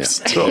follow-ups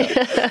still.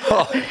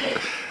 All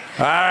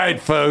right,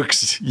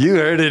 folks. You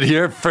heard it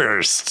here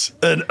first.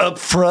 An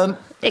upfront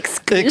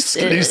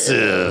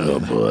exclusive. Oh,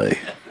 boy.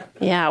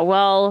 Yeah,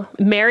 well,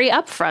 merry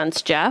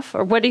upfronts, Jeff.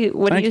 Or what do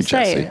you say?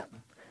 Jesse.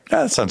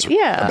 That sounds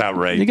about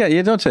right.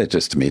 You don't say it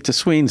just to me. To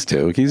Sweens,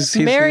 too.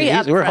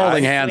 We're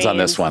holding hands on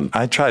this one.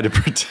 I try to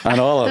pretend. On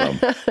all of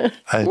them.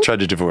 I try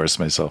to divorce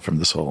myself from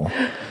this whole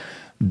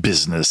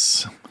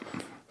business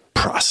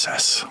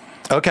process.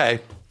 Okay.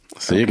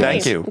 See you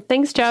guys. Thank you.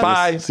 Thanks, Jeff.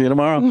 Bye. See you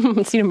tomorrow.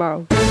 See you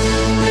tomorrow.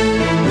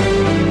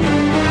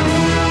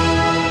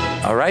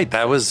 All right.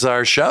 That was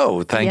our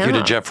show. Thank you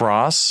to Jeff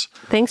Ross.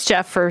 Thanks,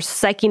 Jeff, for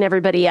psyching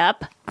everybody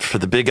up. For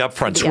the big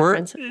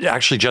upfronts.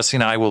 Actually, Jesse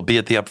and I will be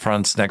at the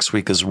upfronts next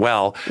week as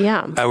well.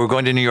 Yeah. We're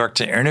going to New York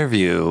to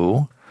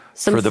interview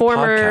some for the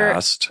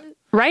podcast.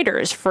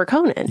 Writers for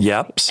Conan.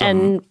 Yep.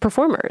 And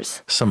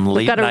performers. Some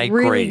late night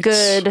greats.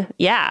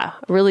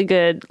 Really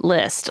good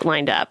list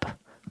lined up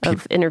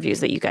of interviews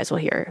that you guys will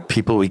hear.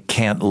 People we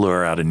can't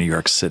lure out of New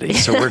York City.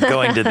 So we're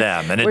going to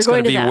them, and it's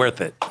going to be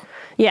worth it.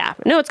 Yeah.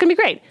 No, it's going to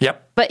be great.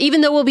 Yep. But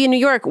even though we'll be in New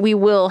York, we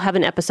will have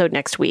an episode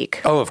next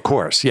week. Oh, of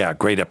course. Yeah.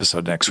 Great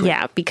episode next week.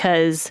 Yeah,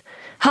 because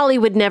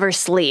Hollywood never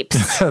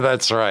sleeps.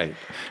 That's right.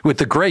 With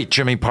the great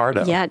Jimmy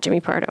Pardo. Yeah,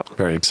 Jimmy Pardo.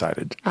 Very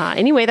excited.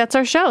 Anyway, that's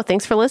our show.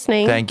 Thanks for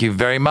listening. Thank you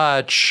very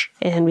much.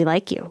 And we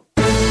like you.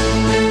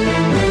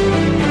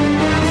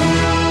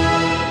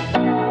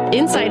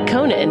 Inside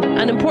Conan,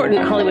 an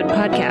important Hollywood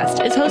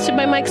podcast, is hosted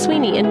by Mike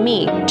Sweeney and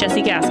me,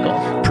 Jesse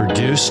Gaskell.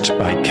 Produced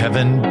by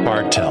Kevin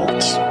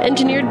Bartelt.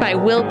 Engineered by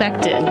Will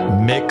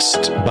Beckton.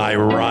 Mixed by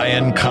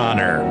Ryan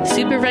Connor.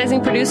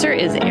 Supervising producer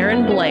is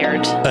Aaron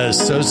Blaird.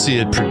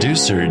 Associate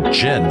producer,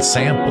 Jen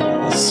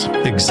Samples.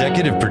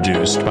 Executive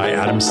produced by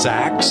Adam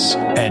Sachs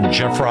and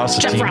Jeff Ross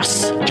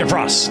Jeff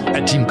Ross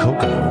at Team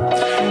Coco.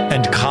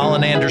 And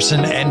Colin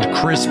Anderson and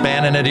Chris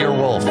Bannon at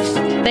Earwolf.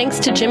 Thanks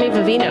to Jimmy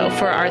Vivino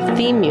for our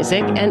theme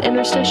music and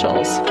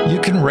interstitials. You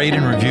can rate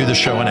and review the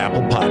show on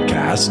Apple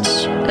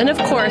Podcasts. And of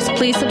course,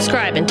 please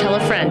subscribe and tell a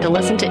friend to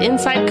listen to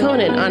Inside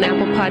Conan on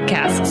Apple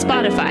Podcasts,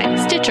 Spotify,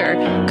 Stitcher,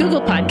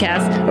 Google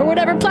Podcasts, or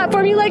whatever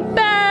platform you like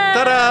best.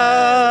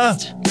 Ta-da!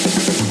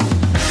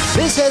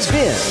 This has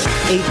been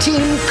a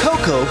Team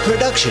Coco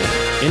production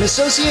in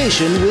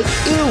association with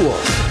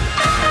Earwolf.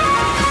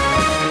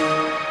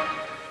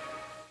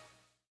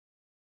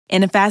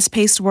 In a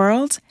fast-paced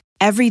world,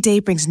 every day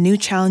brings new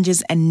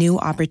challenges and new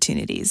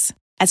opportunities.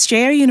 At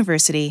Strayer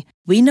University,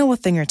 we know a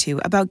thing or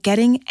two about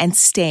getting and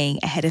staying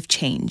ahead of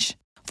change.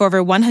 For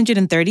over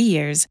 130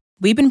 years,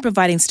 we've been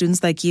providing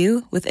students like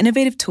you with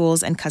innovative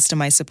tools and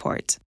customized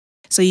support,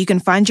 so you can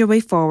find your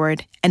way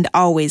forward and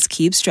always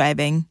keep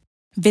striving.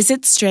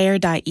 Visit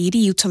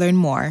strayer.edu to learn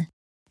more.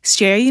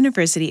 Strayer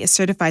University is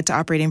certified to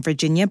operate in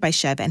Virginia by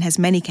Chev and has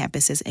many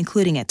campuses,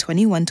 including at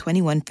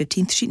 2121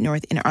 15th Street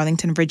North in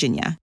Arlington,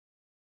 Virginia.